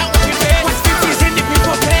year we not what you face. What's 50s in the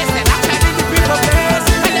people place. Then action in the people place.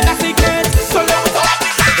 And then that's the case. So long.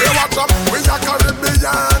 Hey, what's up? We are Caribbean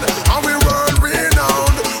and we world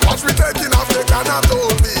renowned. Once we taking off, they cannot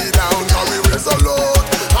hold me down. Cause we resolute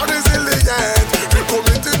and resilient. We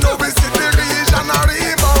commit to know we see the region and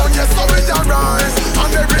rebound. Yes, so we arise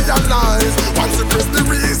and they realize. Once we press the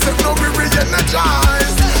reset, now we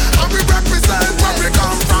re-energize. And we represent where we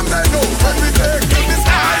come from, they know when we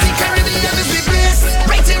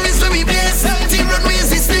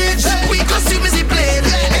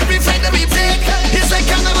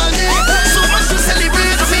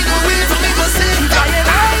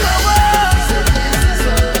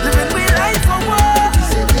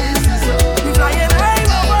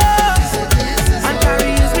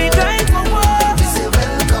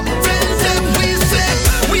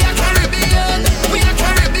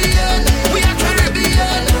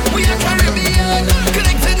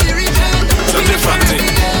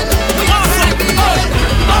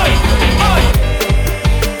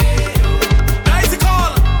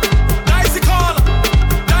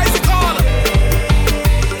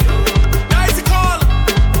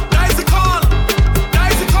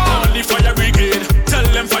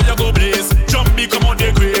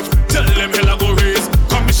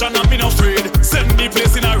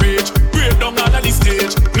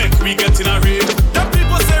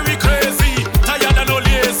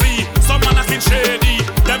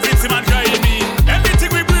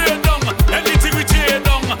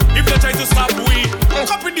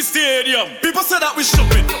stadium. People say that we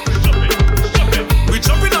shopping. We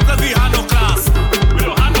jumping up like we had no class. We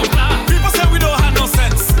don't have no class. People say we don't have no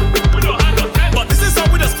sense. We don't have no sense. But this is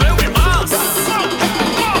how we just play with mass.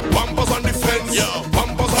 Bumpers on the fence,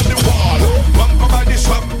 bumpers on the wall. Bumper by the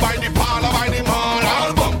shop, by the parlor, by the mall.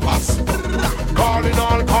 All bumpers. Calling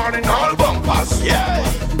all bumpers. Yeah.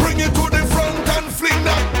 Bring it to the front and fling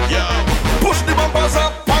that. Yeah. Push the bumpers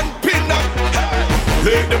up and pin that. Hey.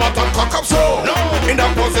 Leave the bottom cock up so. No. In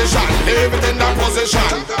that position, leave it in that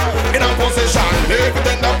position. In that position, leave it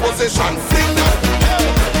in that position. Fling that. Hey.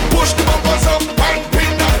 Push the bumpers up and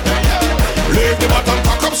pin that. Hey. Leave the bottom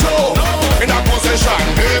cock up so. No. In that position,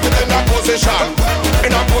 leave it in that position.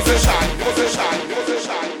 In that position.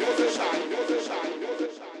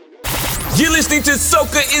 You're listening to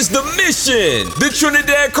Soca is the Mission, the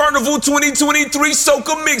Trinidad Carnival 2023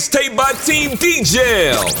 Soca mixtape by Team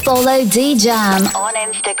DJ. Follow DJam on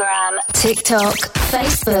Instagram, TikTok,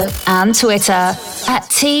 Facebook, and Twitter at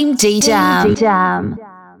Team DJam.